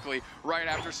 Quickly, right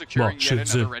after securing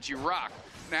yet another Regirock.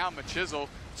 Now Machisel.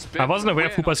 I wasn't aware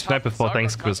of Hooper's Unite before,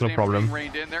 thanks Chris, no problem.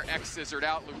 Their X-scissored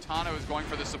out. Lutano is going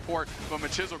for the support, but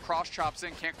Machisel cross chops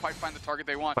in, can't quite find the target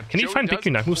they want. But can he find big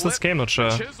Unite moves this game? Not sure.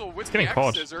 It's getting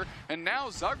caught. And now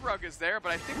Zagrug is there,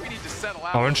 but I think we need to settle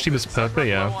out. Orange team is purple,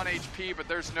 yeah. On HP, but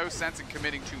there's no sense in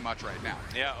committing too much right now.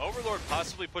 Yeah, Overlord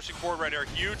possibly pushing forward right here.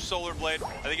 Huge Solar Blade.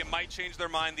 I think it might change their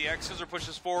mind. The X-Scissor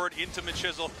pushes forward into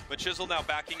Machisel. Machisel now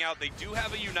backing out. They do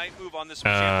have a Unite move on this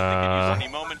Machamp that they can use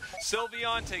any moment.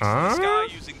 Sylveon takes to the sky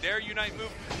using their Unite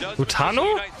move.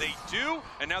 Lutano? They do,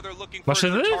 and now they're looking for a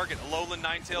target. Alolan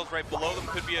Ninetales right below them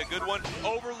could be a good one.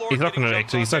 Overlord. He's not gonna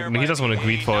actually. He doesn't want to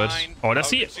greed for it. Oh, does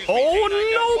he? Oh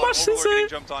no, Machisel!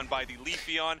 Jumped on by the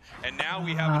Leafeon, and now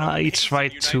we have he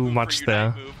tried too much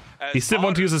there. He still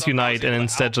wants to use his Unite and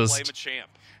instead just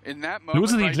in that moment,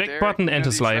 loses the eject button and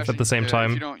his life at the same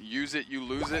time. If you don't use it, you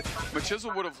lose it.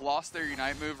 Machisel would have lost their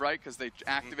Unite move, right? Because they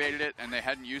activated it and they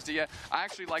hadn't used it yet. I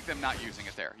actually like them not using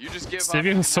it there. You just give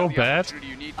Sylveon is so bad.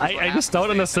 I just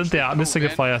don't understand their missing a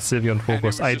fire Sylveon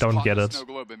focus. I don't get it.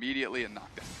 Immediately and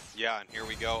knocked down. Yeah, and here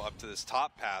we go up to this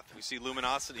top path. We see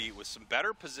Luminosity with some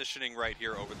better positioning right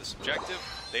here over this objective.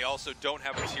 They also don't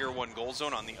have a tier 1 goal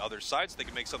zone on the other side, so they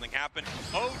can make something happen.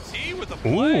 OT with a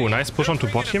play. Ooh, nice push onto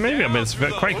bot here maybe. I mean, it's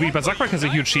quite weak, but Zakrak has a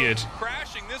huge shield.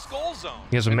 Crashing this goal zone.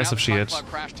 He has a massive shield.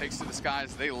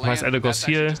 Nice Eldegoss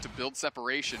here. Just to build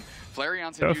separation.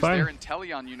 Flareon's have used their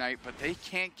Inteleon Unite, but they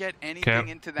can't get anything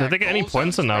into that. Did they get any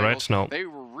points in now, right? No. They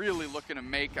were really looking to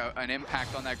make an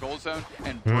impact on that goal zone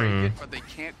and break it, but they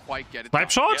can't quite get it. Snipe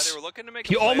shots?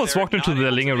 He almost walked into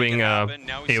the lingering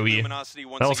AoE.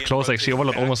 That was close actually.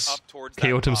 Overlord almost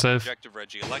KO'd himself.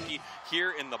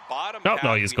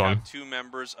 No, he's gone. Two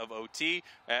members of OT.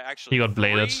 He got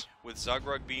bladed. With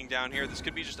Zagrug being down here, this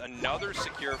could be just another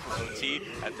secure for OT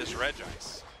at this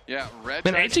Regice. Yeah,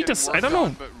 Man, AG just, I don't know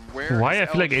why I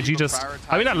feel like AG just,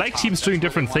 I mean, I like teams doing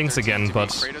different things again, but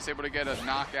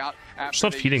just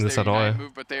not feeling this at all.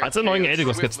 It's annoying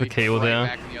Eldegoss gets the KO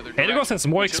there. Eldegoss has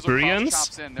more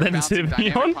experience than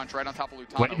Sylveon.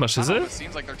 Wait, Machisel?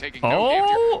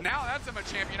 Oh!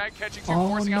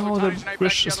 Oh no, the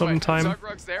Wish is not in time.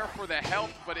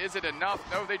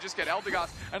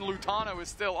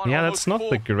 Yeah, that's not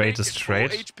the greatest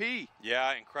trade.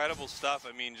 Yeah, incredible stuff.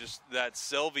 I mean, just that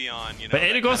Sylveon, you know. But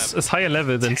Elagos is higher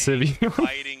level than Sylveon.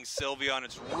 Fighting Sylveon,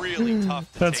 it's really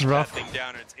tough to take rough. that thing down,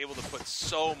 and it's able to put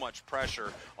so much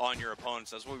pressure on your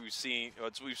opponents. That's what we've seen.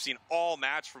 We've seen all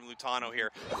match from Lutano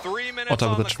here. 3 minutes Otter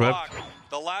on with the the trap. clock.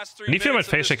 The last 3 And if you minutes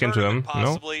might face of this check into him, tournament, no?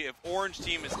 possibly, if Orange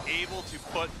Team is able to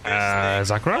put this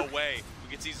thing Zagrug? away.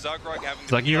 We can see Zagrug having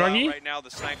to Zaggy peel out Ruggy? right now.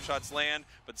 The snipe shots land,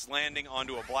 but it's landing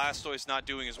onto a Blastoise, not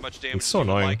doing as much damage It's so as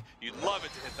you'd annoying. like. You'd love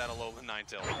it to hit that Alolan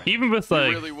Ninetale. Right? Even with You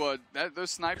like really would.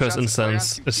 Those snipe Curse shots that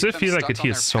Instance, Flareon can I still keep feel them like it stuck on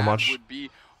heals their so path much. would be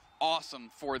awesome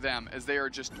for them as they are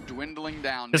just dwindling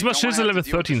down. This They much don't is wanna level have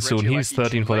to deal with 13 this soon. He's Regieleki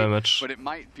 13 for too late, damage. But it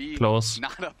might be Close.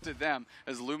 not up to them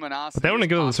as Luminosity. But they want to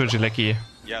go to the Regieleki.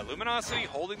 Yeah, Luminosity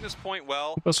holding this point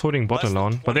well. Cooper's holding bot Less than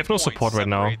alone, but they have no 20 support right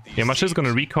now. separate these Yeah, Mach is gonna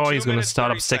teams. recall, he's 2 gonna minutes,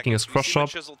 start up 30 stacking his seconds. cross We see chop.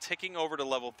 Chisel ticking over to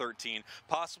level 13.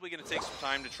 Possibly going to take some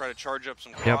time to try to charge up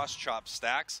some Yep. cross chop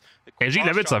stacks. The AG cross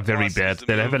levels chop are very plus bad. is the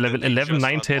They have a move level that they 11 just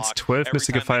Ninetales, unlocked. 12 Every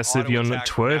Mystical time Fire they Sylveon, auto-attack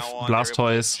 12 from now on, they're able to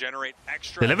Blastoise. generate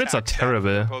extra The levels are attack stats for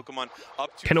their terrible. Pokemon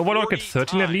up to Can Overlord 40 get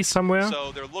 13 at times. least somewhere?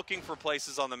 So they're looking for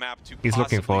places on the map to He's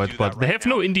looking for possibly it, do but that they right have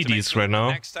no now indie to make discs sure right that the now.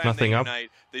 next time Nothing they up.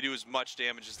 unite, they do as much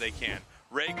damage as they can.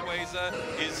 Rayquaza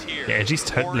is here. Yeah,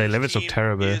 AG's Orange levels look team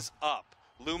terrible. is up.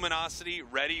 Luminosity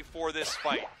ready for this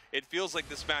fight. It feels like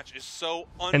this match is so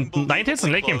And Ninetales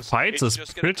in late game close. fights It's is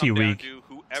just gonna pretty come down weak. to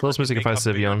whoever So those can Mystical make Fire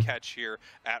a bigger Sylveon. catch here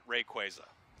at Rayquaza.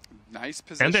 Nice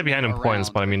position. And they're behind in points,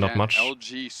 but I mean not much.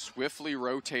 LG swiftly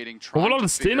rotating, trying Overlord to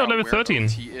is still figure not out level where 13.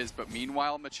 OT is, but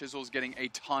meanwhile, Machizel's getting a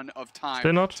ton of time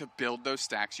Still not. to build those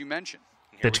stacks you mentioned.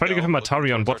 Here They we try to go, give him looking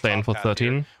Atari on towards bot our lane top for path here.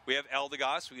 13. We have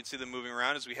Eldegoss. We can see them moving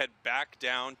around as we head back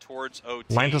down towards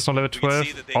OT. Ninetales on level We can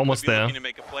see 12, that they almost could be there. looking to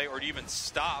make a play or to even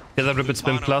stop Here's a Rapid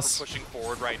Spin Lutano plus. from pushing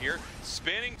forward right here.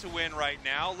 Spinning to win right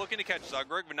now. Looking to catch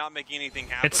Zagrug, but not making anything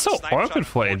happen. It's so Snipe awkward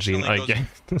shot, for AG, unfortunately, I goes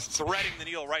guess. threading the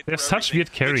needle right They have through such everything.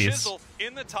 weird carries. Machizel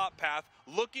in the top path,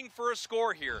 looking for a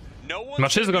score here. No one's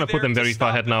Mach is gonna put them very far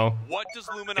ahead now. What does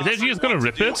Luminosity Is AG gonna want to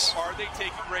rip do? it? Are they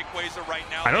taking Rayquaza right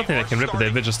now? I don't think they can rip it, they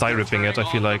will just die ripping it, I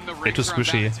feel like. They're too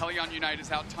squishy. Inteleon Unite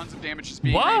is out, tons of damage is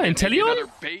being What? made. Maybe Inteleon?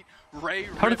 another bait. Ray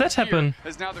How did that here, happen?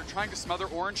 As now they're trying to smother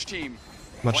Orange Team.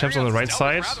 Machamps on the right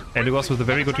side. Eldegoss with a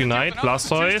very good Unite.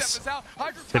 Blastoise.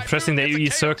 They're pressing the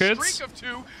AoE circuits.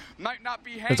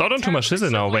 It's out onto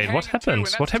Machizel now. Wait, what happened?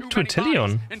 What happened to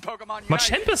Inteleon?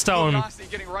 Machamp is down.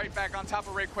 Getting right back on top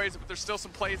of Rayquaza, but there's still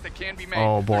some plays that can be made.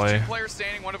 Oh, boy. There's 2 players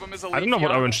standing. One of them is a I don't know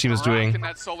what Leafeon, Orange Team is doing. rocking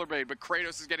that Solar Blade, but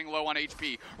Kratos is getting low on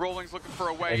HP. Rolling's looking for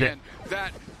a way Okay. in.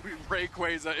 That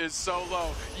Rayquaza is so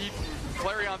low.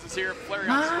 Flareon's is here.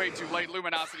 Flareon's is way too late.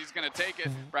 Luminosity's going to take it.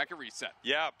 Bracket reset.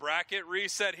 Yeah, bracket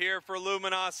reset here for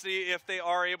Luminosity if they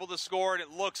are able to score, and it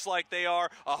looks like they are.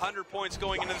 100 points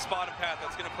going into this bottom path.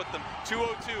 That's going to put them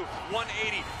 202,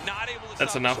 180, not able to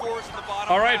That's stop enough. scores in the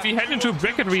bottom All right, path. we head into 202,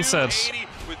 bracket reset. 280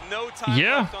 with no time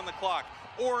Yeah. left on the clock.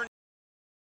 Orange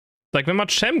Like when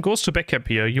Machamp goes to backcap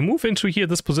here, you move into here,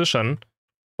 this position,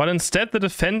 but instead the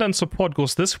defender and support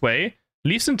goes this way,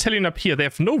 leaves Inteleon up here. They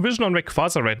have no vision on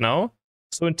Rayquaza right now,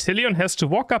 so Inteleon has to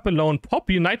walk up alone, pop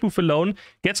Unite move alone,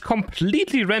 gets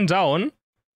completely ran down.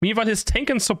 Meanwhile, his tank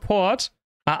and support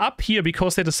are up here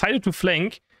because they decided to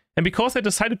flank, and because they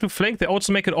decided to flank, they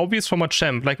also make it obvious for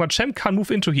Machamp. Like, Machamp can't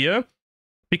move into here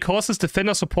because his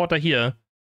defender support are here,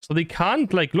 so they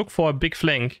can't, like, look for a big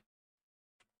flank.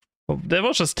 There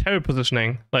was just terrible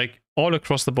positioning, like, all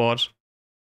across the board.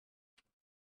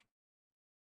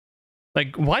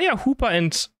 Like, why are Hooper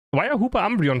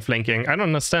Umbreon flanking? I don't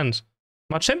understand.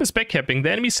 Machamp is backcapping,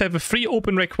 the enemies have a free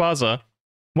open Rayquaza.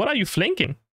 What are you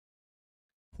flanking?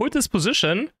 Hold this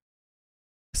position,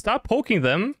 start poking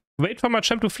them, wait for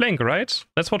Machamp to flank, right?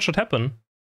 That's what should happen.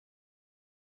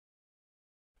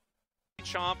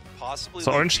 Chomp, possibly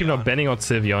So Orange Team now banning out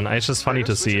Sylveon. It's just funny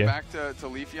to see.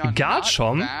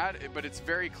 Garchomp?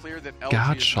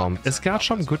 Garchomp. Is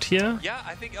Garchomp good here? Yeah,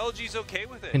 I think LG's okay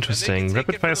with it. Interesting. And they can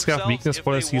Rapid take it Fire for Scarf, themselves Weakness if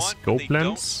they policy, want, Scope but they don't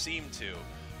Blends. seem to.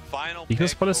 Final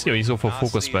Weakness pick policy, for or he's go for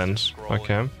Focus Luminosity, Band? scrolling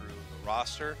Okay. through the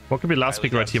roster. What could be last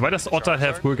pick right here? Why does Otter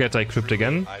have Gurgata equipped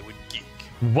again? I would geek.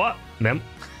 What?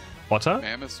 Otter?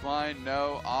 Mammoth Swine,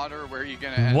 no. Otter, where are you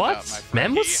going to end What? up, my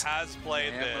friend? Mammoth? He has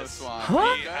played Mammoth this. Swine.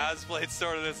 Huh? He has played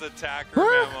sort of this attacker,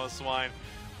 Huh? Mammoth Swine.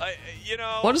 You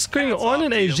know, What is going hats on off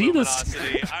in to AG this-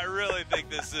 Luminosity. I really think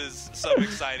this is some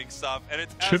exciting stuff. And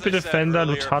it's, as Triple I said Defender,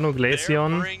 earlier, Lutano, they're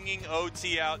Glaceon. bringing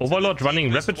OT out to Overlord the running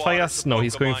deepest Rapid Fires? waters of No,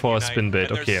 he's going Pokemon for a Unite, spin build.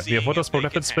 and they're Okay, we have seeing Water if Sport they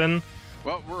Rapid can hang. Spin.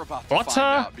 Well, we're about to Otter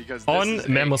find out because this on is a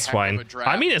Mamoswine. heck of a draft,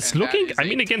 I mean, it's and looking. that is I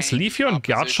mean, a against tank Leafeon and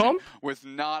opposition Garchomp, with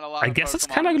not a lot I of guess it's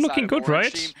Pokemon kind of on the looking side of good, Orange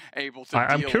right? team, able to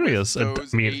I'm deal curious. with And I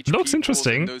those mean, it HP looks pools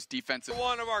interesting. and those defensive.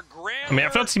 One of our I mean,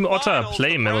 I've not seen Otter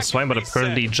play Mamoswine, but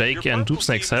apparently Jake and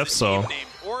Doopsnakes have, so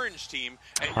Orange team,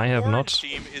 and I have Orange not.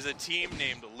 Team is a team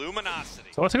named Luminosity.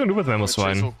 So what are you gonna do with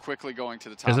Mamoswine? Quickly going to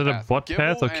the top Is it a path. bot Gible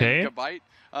path? and Okay. Gabite,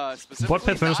 Bot specifically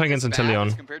path Mamoswine not against as bad Inteleon.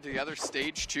 as compared to the other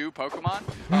stage 2 Pokemon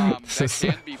that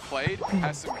can be played,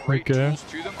 has some great Okay. tools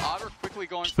to them. Otter quickly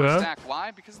going for Sure. a stack.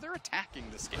 Why? Because they're attacking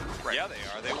this game. Right. Yeah, they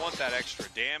are. They want that extra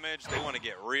damage. They want to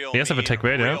get real, He has to have a mean, tech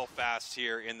rate, yeah. real fast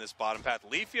here in this bottom path.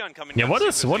 Leafeon coming Yeah, down, what see if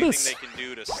is- there's what anything is- they can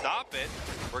do to stop it.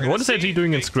 Yeah, what is AG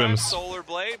doing in Big time scrims? Solar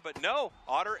Blade, but no,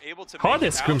 Otter able to How are make their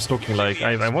it out, scrims looking using like? the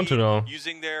I want to speed, know.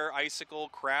 Using their Icicle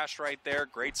Crash right there,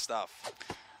 great stuff.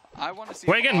 I want to see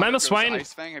Well, if again, Otter goes Mamoswine-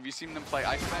 Ice Fang. Have you seen them play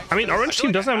Ice Fang? I mean, Orange I feel team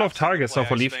like doesn't have they enough targets play now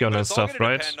for Ice Fang, Leafeon but and it's all stuff, gonna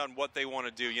right? depend on what they want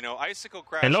to do. You know, Icicle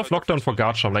Crash And no was the lockdown first for one to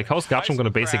Garchomp. Like, how's Garchomp gonna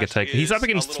Icicle basic Crash attack? He's is up a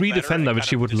against little 3 better defender, at which kind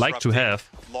he of would like to disrupting have.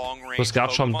 long-range Because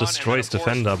Garchomp Pokemon, destroys and of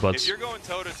course, defender, but if you're going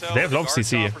toe-to-toe they have with low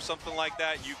CC. Garchomp or something like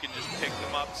that, you can just pick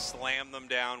them up, slam them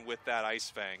down with that Ice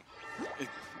Fang.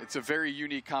 It's a very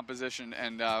unique composition,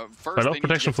 and first I love they need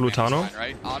protection to get for to Lutano. Mamoswine,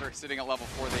 right? Otter sitting at level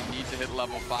 4, they need to hit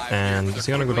level 5. And here, is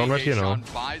he gonna go down right here? No.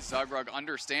 By Zugrug,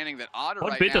 understanding that Otter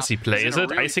What right build does he now play? is Is in a it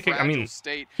really Icicle? I fragile mean,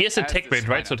 state he has a as tech this rate,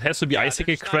 right? So it has to be Yeah, they're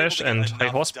Icicle just not able Crash to get and enough high done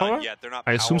horsepower? yet. They're not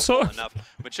I assume so. powerful enough.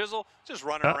 But Chisel just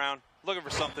running around, looking for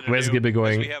something to Where's do. Gibby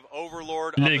going? As we have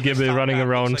Overlord Little up in this Gibby top running path.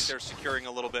 around. Looks like they're securing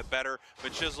a little bit better.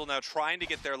 But Chisel now trying to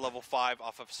get their level 5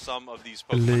 off of some of these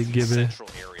Little Pokemon in the Gibby. central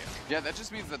area. Yeah, that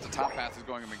just means that the top path has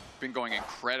been going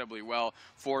incredibly well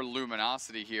for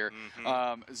Luminosity here.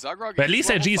 Zugrug But at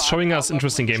least AG is showing us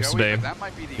interesting games today,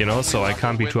 you know, so I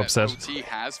can't be too upset. OT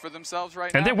has for themselves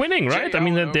right And now. they're winning, right? I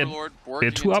mean,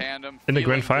 they're 2 up in the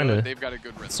grand final. They've got a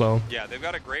good rhythm. So Yeah, they've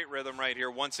got a great rhythm right here.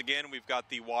 Once again, we've got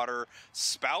the water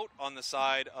spout on the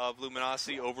side of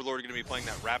Luminosity. Overlord going to be playing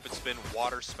that rapid spin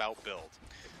water spout build.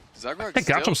 Zugrug think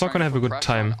Garchomp's not gonna have a good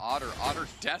time. Otter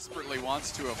desperately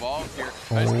wants to evolve here.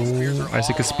 Oh,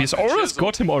 Icicle Spears. Aura's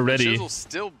got him already. Chisel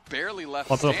still barely left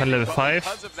Otter up on standing, level but 5.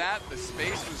 because of that, the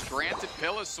space was granted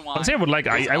Piloswine. Honestly,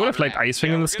 I would have liked Ice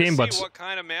Fang in this game, but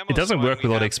it doesn't work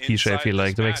without XP share, I feel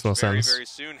like. That makes no sense. Very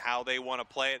soon, how they want to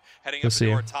play it. Heading We'll up see.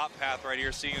 into our top path right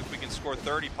here, seeing if we can score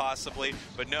 30 possibly.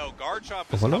 But no,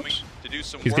 Garchomp is Overlord? coming to do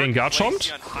some He's work. getting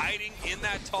Garchomped? Glaceon hiding in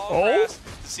that tall Oh. grass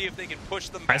to see if they can push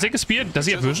them back. Icicle Spear, does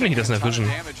he have vision? He doesn't have vision.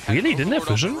 Really? He didn't have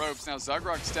vision? Now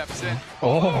Zugrug steps in.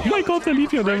 Oh my god, the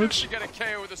Leafeon damage. To get a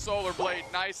KO with a Solar Blade.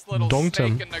 Nice little Donked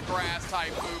snake him. in the grass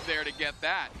type move there to get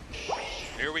that.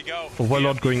 Here we go.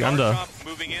 Overlord going under. Garchomp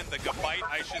moving in, the Gabite,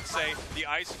 I should say. The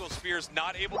Icicle Spear's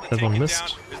not able to That take one it missed.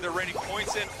 down. Is there ready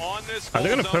points in on this Are they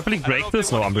goal gonna zone? perfectly I don't break know if this?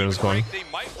 they No, want to Umbreon's keep gone. it. They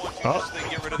might want to Oh. just then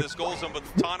get rid of this goal zone, but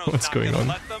Lutano's What's not going gonna on?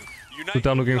 let them. Unite Lutano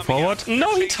going coming forward. out. No,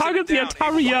 he They're chasing targeted it the down.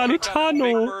 Altaria. Able to take that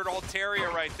Lutano. Big Bird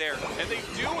Altaria right there. And they do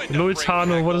end up breaking Lutano,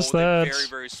 that what goal is with a that? very,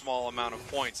 very small amount of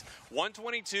points.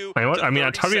 122 I to mean,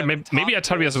 37. Altaria, maybe Top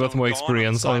Altaria is goal worth zone more gone on the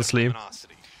experience, side of honestly. Luminosity.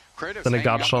 Kratos Than a hanging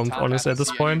out the Garchomp, top honest, half at this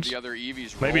to see any of point. the other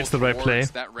EVs Maybe roll it's the right play.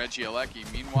 towards that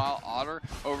Regieleki. Meanwhile, Otter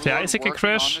Overlord Yeah, Icicle working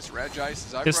Crash on this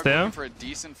Regice. Zugrug is there. looking for a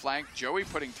decent flank. Joey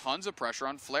putting tons of pressure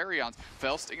on Flareons.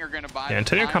 Felstinger going to buy Yeah, the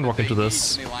Antonio time can't that walk they into need,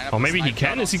 this. and they line up Or a maybe he snipe can.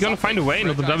 down Is he on gonna find a way?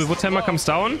 No, the Regice double wood hammer low. comes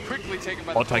down. Quickly taken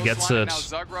by the Otter gets clothesline, it.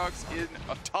 Now Zugrug's in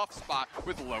a tough spot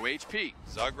with low HP.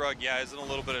 Zugrug, yeah, is in a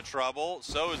little bit of trouble.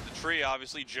 So is the tree,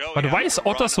 obviously. Joey. But why is having to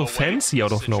Otter run so away fancy from out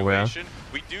the of nowhere? situation.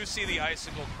 We do see the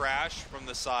Icicle Crash from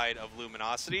the side of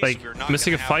Luminosity. Like, so we're not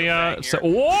Mystic gonna have the Fire, bang so- here.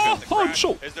 We've got the oh, crash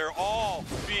Joe. as they're all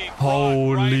being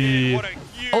Holy. right in. What a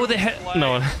huge Oh, they had- play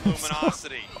no. from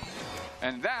Luminosity.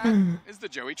 And that is the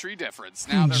Joey tree difference.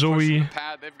 Now they're Joey. pushing the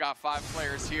pad. They've got 5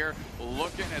 players here,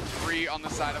 looking at 3 on the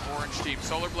side of Orange team.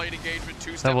 Solar Blade engagement, 2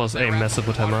 steps. That was a massive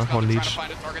wood hammer on Trying Leech. to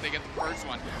find a target, they get the first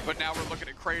one. But now we're looking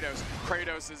at Kratos.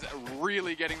 Kratos is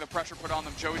really getting the pressure put on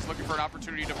them. Joey's looking for an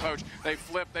opportunity to poach. They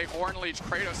flip, they horn leech.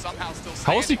 Kratos somehow still standing.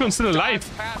 How is Leafeon still alive?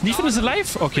 Leafeon is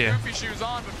alive? Okay.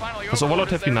 Does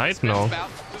Overlord have Unite? No.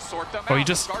 Oh,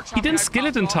 he didn't skill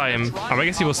it in time. Oh, I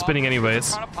guess he was spinning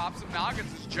anyways.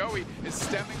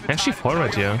 Actually fall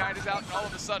right here. All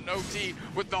of a sudden, OT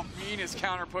with the meanest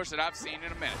counter push that I've seen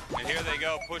in a minute. And here they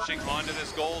go, pushing onto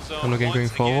this goal zone. Lutano again going once again.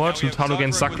 forward. Now we have Lutano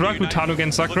against Zugrug with Zagrug. Unite. Lutano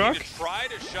against Looking Zagrug. to try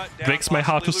to shut down Breaks my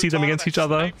heart to see them possibly against Lutano. each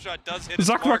other. That snipe shot does hit his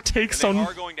Zagrug mark, takes and they on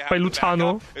are going to have by to back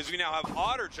Lutano. up as we now have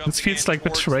Otter jumping This feels in like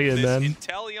towards betrayal, this man.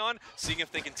 Inteleon, seeing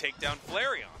if they can take down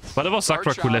Flareon. But it was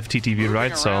Zagrug who left TTV,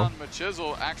 right? So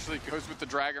Chisel actually goes with the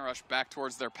Dragon Rush back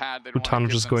towards their pad. They don't Lutano wanna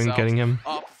give just going themselves getting him.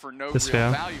 up for no That's real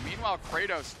fair. value. Meanwhile,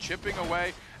 Kratos chipping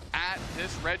away at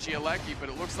this Regieleki, but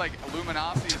it looks like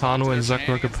Luminosity Tano and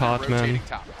Zakrak apart, man.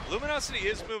 Luminosity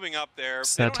is moving up there.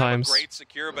 Sad they don't times. have a great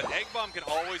secure, but Egg Bomb can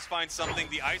always find something.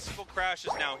 The Icicle Crash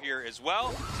is now here as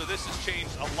well, so this has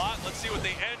changed a lot. Let's see what they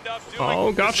end up doing.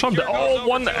 Oh, got jumped. Oh,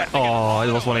 one. Oh,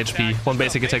 it was 1 HP. One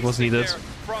basic attack was needed.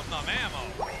 From the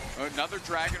Mammo. Another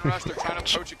Dragon Rush. They're trying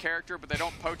to poach a character, but they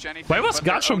don't poach anything. Why was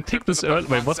Garchomp picked this early?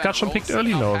 Wait, was Garchomp picked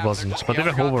early? No, it wasn't. But they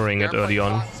were hovering it early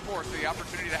on. The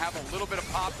opportunity to have a little bit of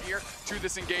pop here to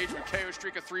this engagement. KO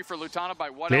streak of 3 for Lutana by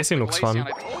what Glacian looks fun.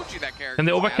 Can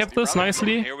they overcap this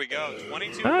nicely? Here we go.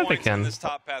 22 they points can. in this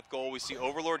top path goal. We see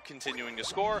Overlord continuing to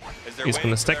score. He's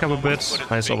gonna stack up a bit.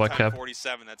 Nice overcap.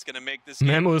 47. That's gonna make this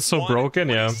Memo is so broken,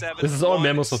 yeah. This is all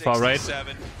Memo so far, right?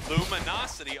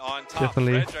 Luminosity on top.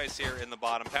 Definitely. Regice here in the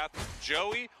bottom path.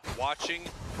 Joey watching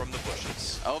from the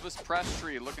bushes. Elvis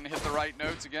Prestry looking to hit the right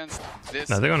notes against this.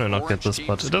 No, they're gonna not get this,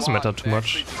 but it doesn't matter too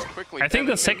much. I think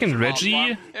the second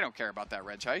Reggie, they don't care about that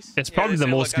Regice. it's probably the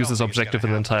most useless objective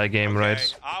in the entire game,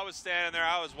 right? I was standing there,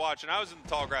 I was watching, I was in the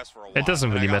tall grass for a while. It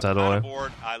doesn't really matter at all.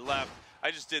 I left. I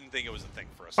just didn't think it was a thing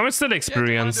for us. I mean, it's still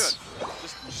experience,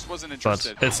 just wasn't but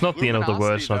interested. it's not the end of the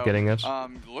world not getting it.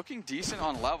 Looking decent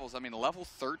on levels. I mean, level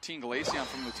 13 Glaceon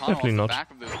from Lutana Definitely off not. the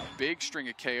back of this big string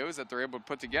of KOs that they're able to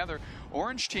put together.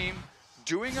 Orange team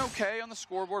doing okay on the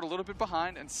scoreboard, a little bit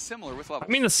behind and similar with levels.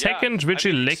 I mean, the second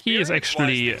Regieleki is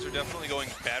actually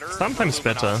sometimes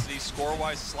better.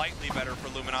 Score-wise, slightly better for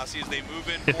Luminosity as they move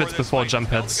in. If it's before jump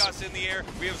heads.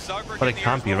 But it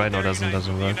can't be right now, doesn't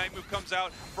work. Unite move comes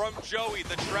out from Joey,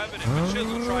 the Trevenant,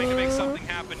 Machismo trying to make something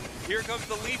happen. Here comes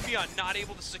the Leafeon, not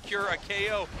able to secure a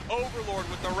KO. Overlord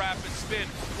with the rapid spin,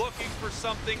 looking for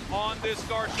something on this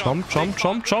Garchomp.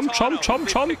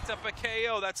 Chomp. Picked up a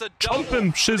KO. That's a Chomp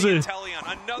him, shizzle.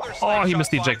 Oh, he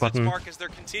missed the eject button.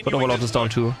 But Overlord is down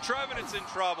too. Trevenant's in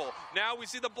trouble. Now we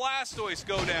see the Blastoise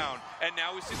go down, and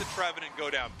now we see the Trevenant go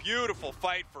down. Beautiful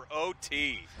fight for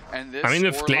OT. And I mean,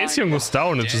 if Glaceon goes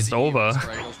down, it's just over.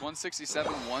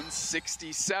 167,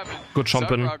 167. Good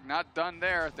chomping. Zugrug not done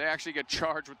there. They actually get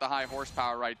charged with the high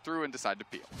horsepower right through and decide to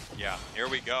peel. Yeah, here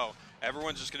we go.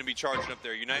 Everyone's just going to be charging up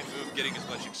there. Unite move, getting as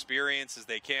much experience as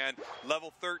they can.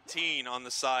 Level 13 on the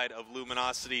side of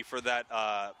Luminosity for that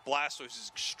Blastoise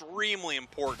is extremely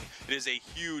important. It is a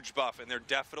huge buff, and they're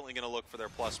definitely going to look for their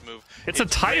plus move. It's a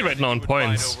tie right now on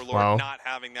points. Wow. Not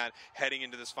having that heading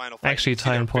into this final fight. Actually,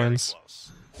 tie on points.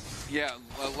 Yeah,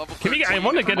 level 13, I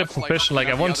want to get a profession, like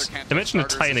I want, imagine a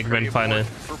tie in a grand final.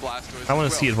 I want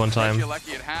to see it one time. That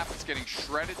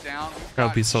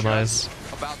would be so nice.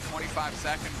 About 25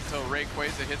 seconds until Ray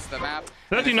Quaza hits the map.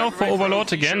 30 now for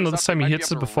Overlord again, this time he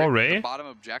hits it before Ray.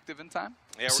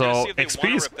 So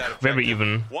XP is very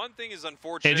even.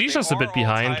 AG's just a bit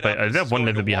behind, but they're one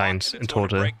level behind in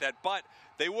total.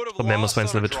 But Mammoth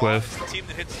wins level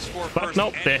 12. But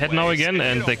no, they're ahead now again,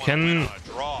 and they can...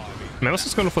 Mammoth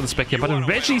is going for the spec here, but a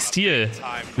Reggie Steel,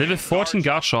 level 14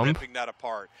 Garchomp.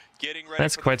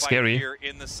 That's quite scary.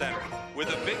 With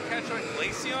a big catch on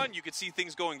Glaceon, you could see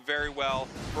things going very well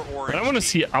for Orange. I don't want to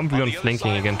see Umbreon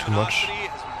flanking again too much. And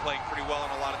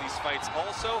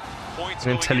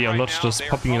then Teleon not just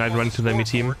popping Unite running to the enemy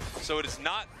team. So it is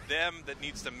not them that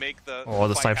needs to make the oh,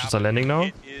 the snipe shots are landing now.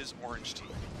 It is Orange team.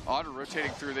 Auto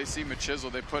rotating through, they see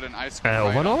Machismo, they put an ice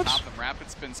Overlord? on them, rapid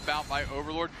spin spout by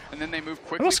Overlord, and then they move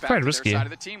quickly back to risky. their side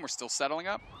of the team. We're still settling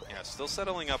up. Yeah, still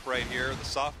settling up right here. The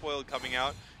soft boiled coming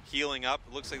out, healing up.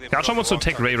 It looks like they Garchomp wants to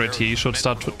take Ray right here. He should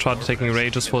try taking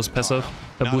Ray just for his passive.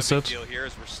 Boosted. Here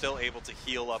is we're still able to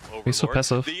heal up Overlord. He's so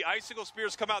passive. The Icicle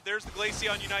Spears come out. There's the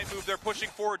Glaceon Unite move. They're pushing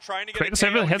forward, trying to get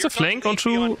Kratos has a flank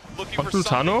onto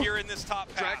Lutano.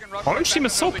 Orange team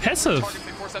is so passive.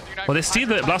 Well, they steal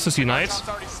the Blastoise Unite.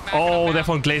 Oh, they're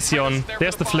from Glaceon.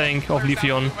 There's the flank of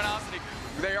Leafeon.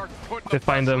 They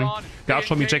find them.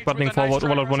 Garchomp eject buttoning forward.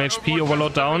 Overlord 1 HP.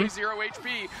 Overlord down.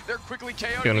 They're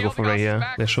gonna go for Ray here.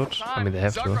 They should. I mean, they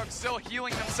have to.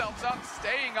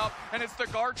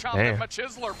 Hey.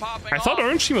 I thought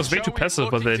Orange team was way too passive,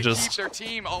 but they just... If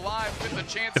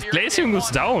Glaceon goes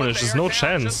down, there's just no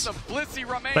chance.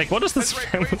 Like, what is this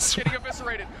famous... Can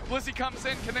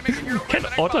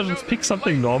Otter just pick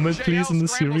something normal, please, in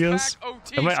this series?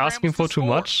 Am I asking for too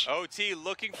much? OT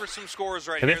looking for some scores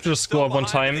right here. They have to just score one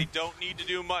time. They don't need to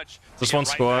do much. Just one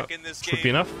score should be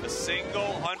enough.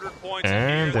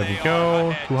 And there we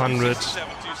go. 200,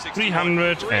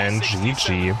 300, and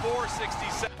GG.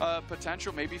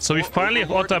 So we finally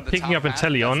have Otter picking up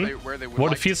Inteleon.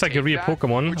 What it feels like a real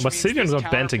Pokemon, but Sylveon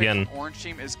got banned again.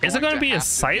 Is it going to be a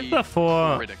Scyther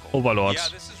for Overlord?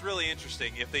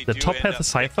 The top has a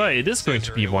Scyther? It is going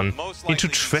to be one. Into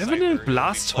Trevenant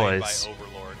Blastoise.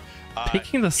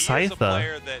 Picking the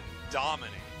Scyther.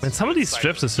 And some of these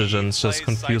draft decisions just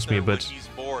confuse me a bit.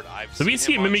 So we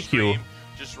see Mimikyu.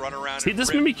 See, this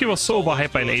Mimikyu was so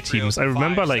overhyped by NA teams. I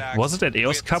remember, like, was it at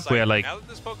EOS Cup where, like,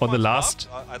 on the last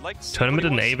tournament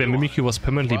in A where Mimikyu was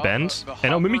permanently banned?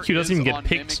 And now Mimikyu doesn't even get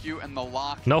picked.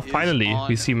 Now finally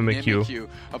we see Mimikyu.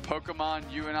 A Pokemon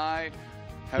you and I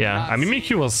Yeah, I mean,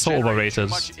 Mimikyu was so overrated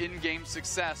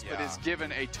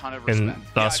in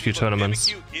last few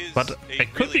tournaments. But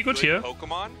it could be good here.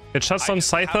 It shuts down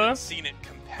Scyther.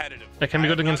 It can be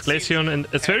good against Glaceon, and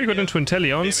it's very good into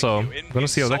Inteleon, so I'm gonna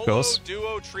see how that goes.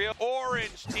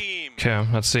 Okay,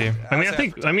 let's see.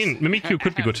 I mean, Mimikyu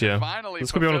could be good here.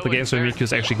 This could be one of the games where Mimikyu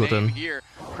is actually good in.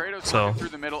 So,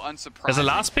 as a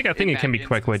last pick, I think it can be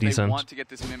quite decent.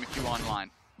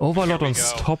 Overlord on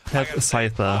top head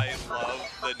Scyther.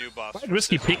 Quite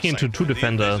risky picking into 2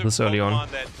 defender this early on.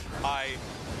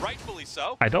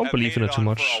 I don't believe in it too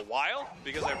much.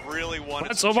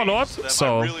 But it's Overlord,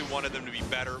 so can't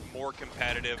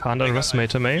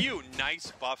underestimate him, eh? Ooh,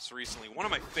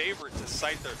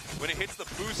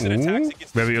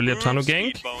 very early Tano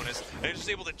gank.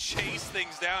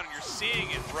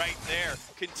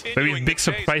 Very big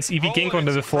surprise EV gank on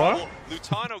level 4.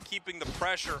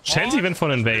 Chance even for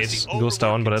an invade goes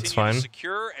down, but that's fine.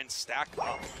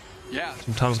 Yeah,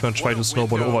 Sometimes gonna try to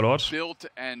snowball Overlord. Oh,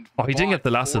 he didn't get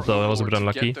the last hit though, that was a bit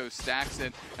unlucky.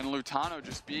 And Lutano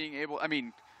just being able, I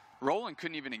mean, Roland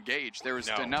couldn't even engage. There was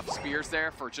enough spears there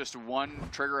for just one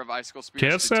trigger of Icicle Spears. Okay,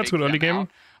 that's good early game.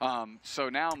 So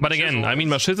now, but again, I mean,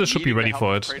 Mashizu should be ready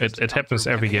for it. It happens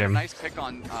every game. Nice pick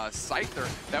on Scyther.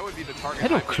 That would be the target.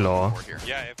 Shadow Claw.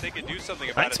 Yeah, if they could do something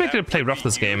about I expected to play rough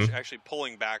this game. Actually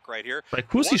pulling back right here. Like,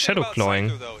 who's he Shadow Clawing?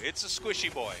 Scyther, though, it's a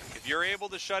squishy boy. If you're able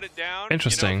to shut it down,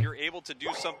 interesting. You know, if you're able to do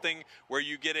something where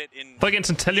you get it in. But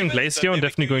against Inteleon Glaceon,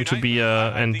 definitely going to be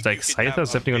and like Scyther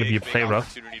is definitely going to be a play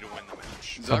rough.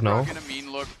 But no.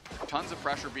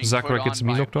 Zakra gets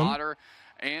mean looked on.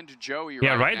 And Joey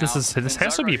yeah, right. This has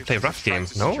to be a play rough game.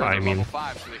 No, I mean,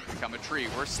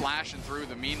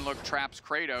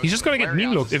 he's just gonna get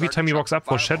mean looked every time he walks up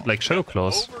for Shadow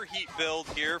Claws. Overheat build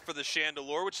here for the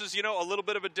Chandelure, which is, you know, a little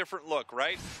bit of a different look,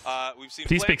 right? We've seen.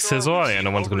 Please pick Scissor. Yeah,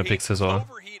 no one's gonna pick Scissor.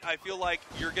 Overheat, I feel like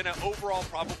you're gonna overall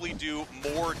probably do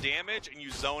more damage and you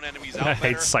zone enemies out. I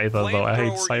hate Scyther though. I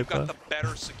hate Scyther.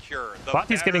 But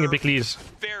he's getting a big lead.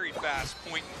 Very fast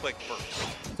point and click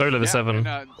burst. Sorry, level 7.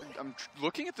 I'm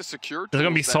looking at the secure tools. Is it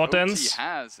gonna be Sword Dance?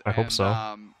 I hope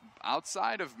so.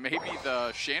 Outside of maybe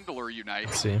the Chandelure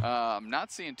Unite, I'm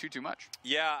not seeing too much.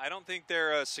 Yeah, I don't think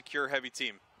they're a secure heavy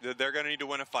team. They're going to need to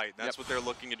win a fight. That's what they're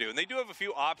looking to do. And they do have a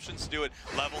few options to do it.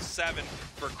 Level 7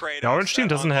 for Kratos. The orange team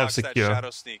doesn't have secure.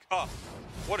 Shadow Sneak. Oh,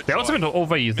 what a they also went to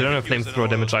overuse. They don't have flamethrower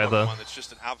damage either.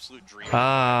 Just an absolute dream.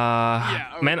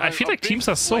 Man, I feel like teams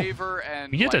are so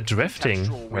weird at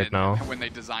drafting right now. When they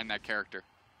design that character.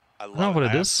 I love it.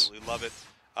 I absolutely love it.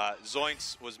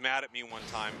 Zoinks was mad at me one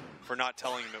time for not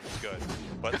telling him it was good.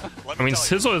 But I mean,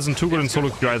 Scissor isn't too good in solo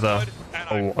queue either.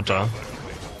 Oh, Otter.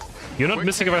 You're not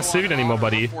missing about Sylvian anymore,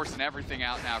 buddy. He's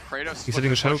hitting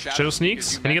the Shadow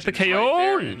Sneaks. Can he get the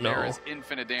KO? No.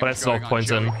 But that's all points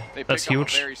in. That's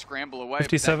huge.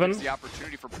 57. I mean,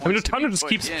 Lutano just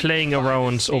keeps playing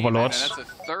around Overlord to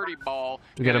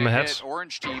get him ahead.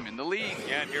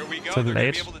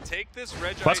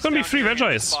 7-8. What's gonna be free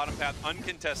Regis?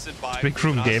 Big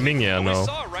Room Gaming? Yeah, no.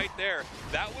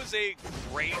 That was a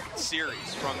great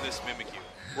series from this Mimikyu.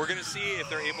 We're going to see if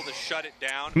they're able to shut it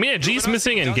down. I mean, G's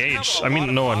missing Engage. I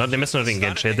mean, no, they're missing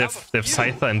Engage. They have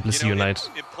Scyther and Blissey Unite.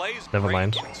 Never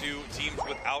mind.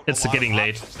 It's getting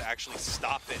late.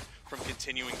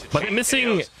 But they're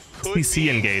missing CC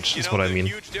Engage, is what I mean.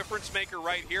 But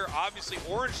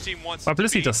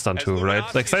Blissey does stun too, right?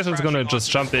 Like, Scyther's gonna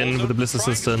just jump in with the Bliss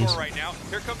Assistant.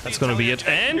 That's gonna be it.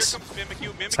 And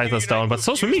Scyther's down, but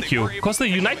so's Mimikyu, because the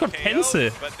Unite got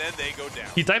cancelled.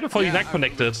 He died before Unite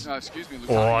connected.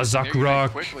 Oh,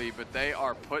 Zakrak.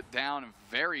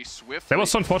 That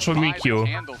was so unfortunate for Mimikyu.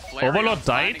 Overlord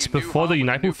died before the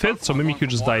Unite move hit, so Mimikyu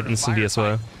just died instantly as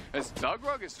well.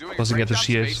 Doesn't get the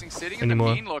shield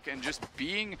anymore. And just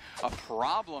being a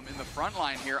problem in the front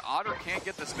line here. Otter can't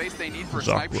get the space they need for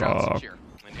snipe shots here.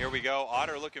 And here we go.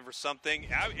 Otter looking for something.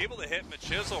 Able to hit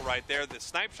Machisel right there. The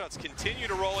snipe shots continue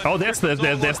to roll in. Oh, there's the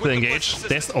engage.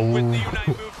 There's and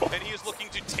he is looking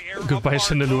to tear goodbye,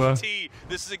 Chandelure.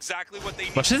 This is exactly what they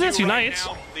need but to do Unite. Right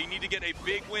now. They need to get a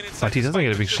big win inside. But he doesn't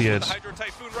get a big shield.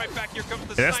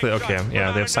 That's the okay.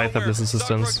 Yeah, they have Scyther Bliss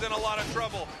Assistance.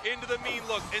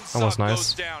 That was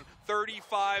nice.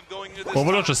 35 going to this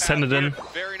Overlord just send it in.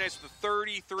 Very nice with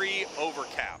 33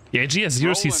 overcap. Yeah, G has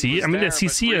 0 CC. I mean, their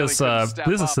CC is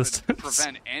Bliss Assistance.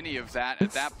 Prevent any of that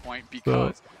at that point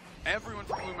because Everyone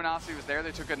from Luminosity was there.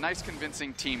 They took a nice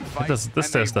convincing team fight. This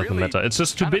doesn't matter. It's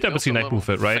just too bit up with Unite move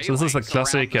it, right? So this is a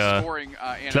classic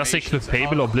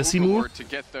Clippable or Blissey move.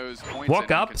 Walk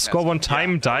up, score one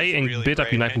time, die, and build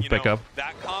up Unite move back up.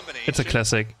 It's a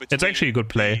classic. It's actually a good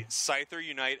play.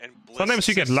 Sometimes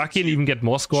you get lucky and even get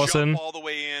more scores in.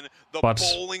 But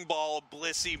 11-9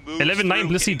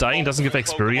 Blissey dying doesn't give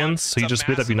experience, so you just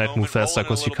build up Unite move faster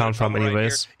because you can't farm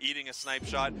anyways.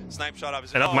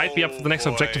 And that might be up for the next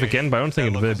objective again, but I don't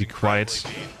think it will be quite.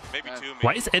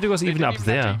 Why is Edgar's even up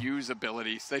there? Use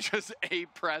abilities. They just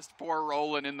A-pressed poor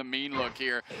Roland in the mean look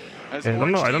here. I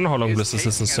don't know how long Bliss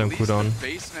Assistance on cooldown.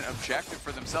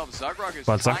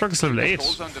 But Zagrag is level 8.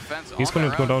 He's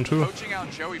gonna go down too.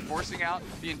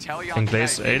 And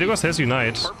Edgar's has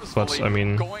Unite, but I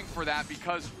mean, no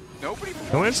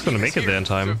one's gonna make it there in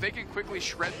time.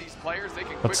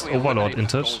 Let's Overlord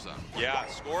into it. Yeah,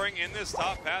 scoring in this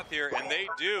top path here, and they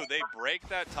do. They break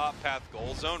that top path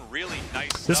goal zone. Really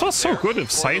nice. This was so good if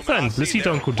Scyther and Blissey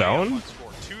don't go down.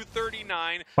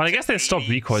 Well, I guess they stop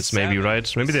recoils maybe, right?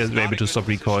 Maybe they're able to stop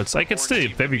recoils. I could still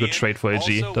very good trade for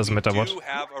AG, doesn't matter what.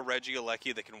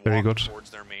 Very good.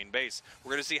 Towards their main base.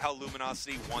 We're going to see how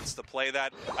Luminosity wants to play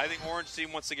that. I think Orange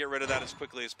Team wants to get rid of that as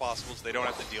quickly as possible so they don't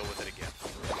have to deal with it again.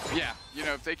 Yeah, you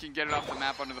know, if they can get it off the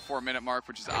map under the 4-minute mark,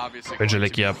 which is obviously going to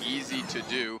be easy to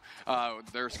do,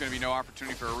 there's going to be no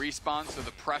opportunity for a respawn, so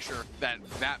the pressure that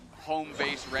home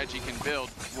base Reggie can build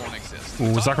won't exist.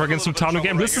 Ooh, Zagrag against Luminosity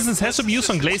again. Resistance has to be used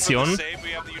on Glaceon.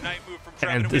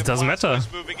 And it doesn't matter.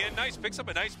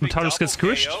 Luminosity gets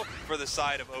squished.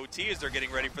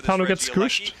 Tano gets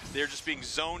squished.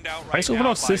 Why is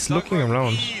Overlord Sis looking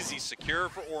around?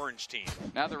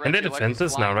 And they defend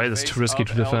this now, right? It's too risky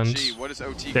to defend.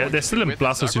 They're still in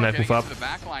Blasters Unite move up.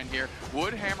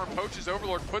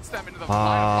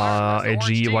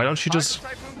 AG, why don't you just...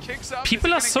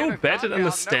 People are so bad at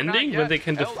understanding when they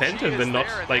can defend and when not,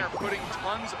 like...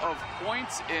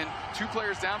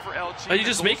 You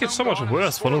just make it so much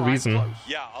worse for no reason.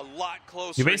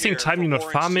 You're wasting time, you're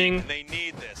not farming.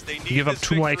 You give up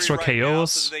 2 more extra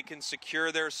KOs. They can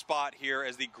secure their spot here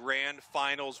as the grand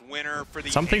finals winner for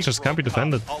the Some things just can't be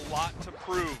defended. A lot to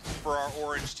prove for our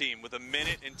Orange team with a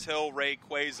minute until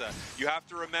Rayquaza. You have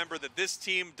to remember that this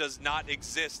team does not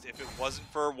exist if it wasn't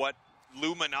for what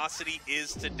Luminosity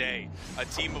is today. A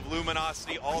team of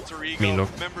Luminosity, Alter Ego, I mean,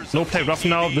 no play rough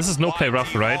now. This is no play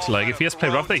rough, right? Like, if he has play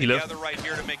rough there, he left.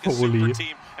 Holy.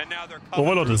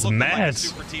 Overlord is mad.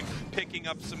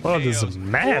 Overlord is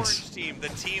mad.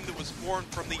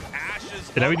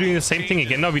 And are we doing the same thing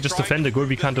again now? We just defend a goal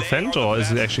we can't defend? Or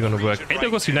is it actually going to work?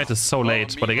 Edgar's Unite is so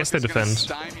late, but I guess they defend.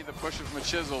 But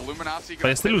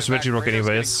I still lose Regirock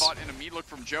anyways.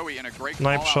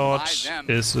 Knife shot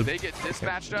is...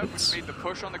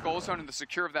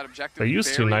 They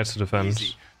used to Unite to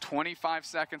defend. 25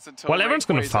 seconds until well, everyone's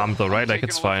gonna farm though, right? Like,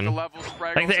 it's fine.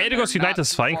 Like, the Edgar's Unite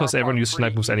is fine because everyone used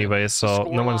Unite moves anyway, so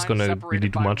no one's gonna really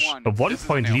do much. A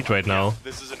 1-point lead right now.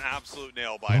 This is an absolute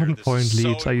nail biter. 1-point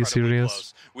lead, are you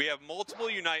serious? We have multiple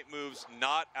Unite moves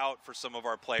not out for some of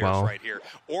our players right here.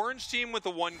 Orange team with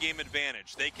a 1-game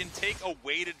advantage. They can take a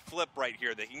weighted flip right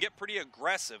here. They can get pretty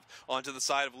aggressive onto the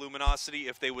side of Luminosity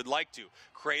if they would like to.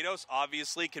 Kratos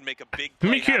obviously can make a big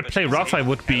play. Make you play rough, I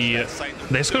would be... They're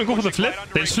just gonna go for the flip.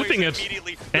 They're flipping it.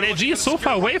 And AG is so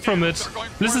far away from it.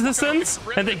 Bliss Assistance,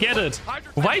 and they get it.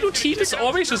 Why do teams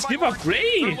always just give up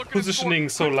Ray positioning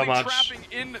so much? I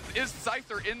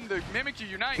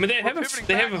mean, they have a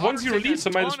 1-0 lead,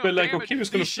 so might as well like, okay, we're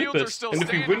just gonna flip it. And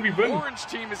if we win, we win.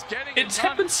 It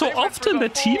happens so often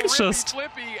that teams just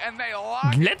let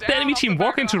the enemy team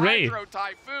walk into Ray.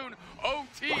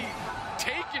 OT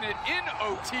taking it in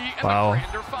OT and wow. the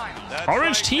grander final.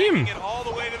 Orange team!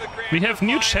 We have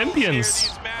new champions.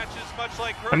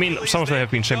 I mean, some of them have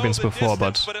been champions before,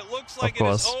 but of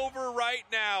course.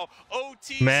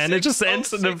 Man, it just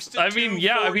ends in the... I mean,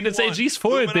 yeah, I mean, it's AG's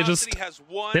fault. They're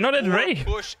not at Ray.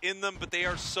 In them, but they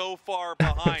are so far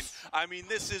behind. I mean,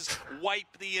 this is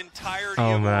wipe the entirety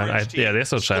oh of man, yeah,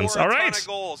 there's no chance. All right.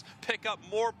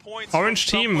 Orange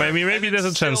team, I mean, maybe there's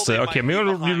a chance there. Okay, maybe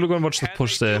we're gonna watch the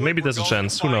push there. Maybe there's a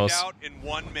chance. Who knows?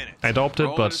 I doubt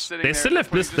it, but they still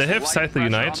have Bliss. They have Scyther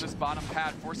Unite.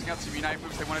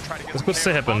 This could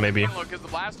still happen, maybe.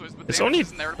 It's only...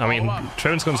 I mean,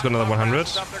 Traven's gonna score another 100.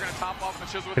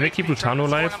 Can they keep Lutano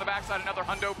alive?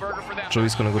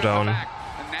 Joey's gonna go down.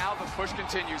 now the push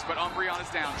continues, but Umbreon is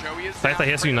down. Joey is Scyther down.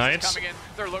 has Unite. Coming in.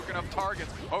 They're looking up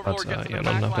targets. Overlord gets to yeah, the not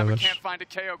back enough line, but damage. can't find a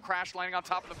KO. Crash landing on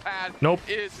top of the pad. Nope.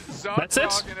 Is That's it.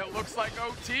 Zuckrug, and it looks like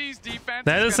OT's defense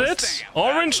That is is gonna it. stand.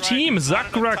 Orange team,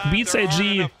 Zuckrug beats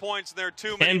AG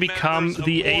and become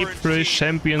the April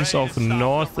champions of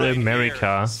North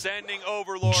America. Sending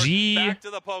Overlord G. back to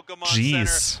the Pokemon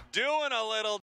G's. Center, doing a little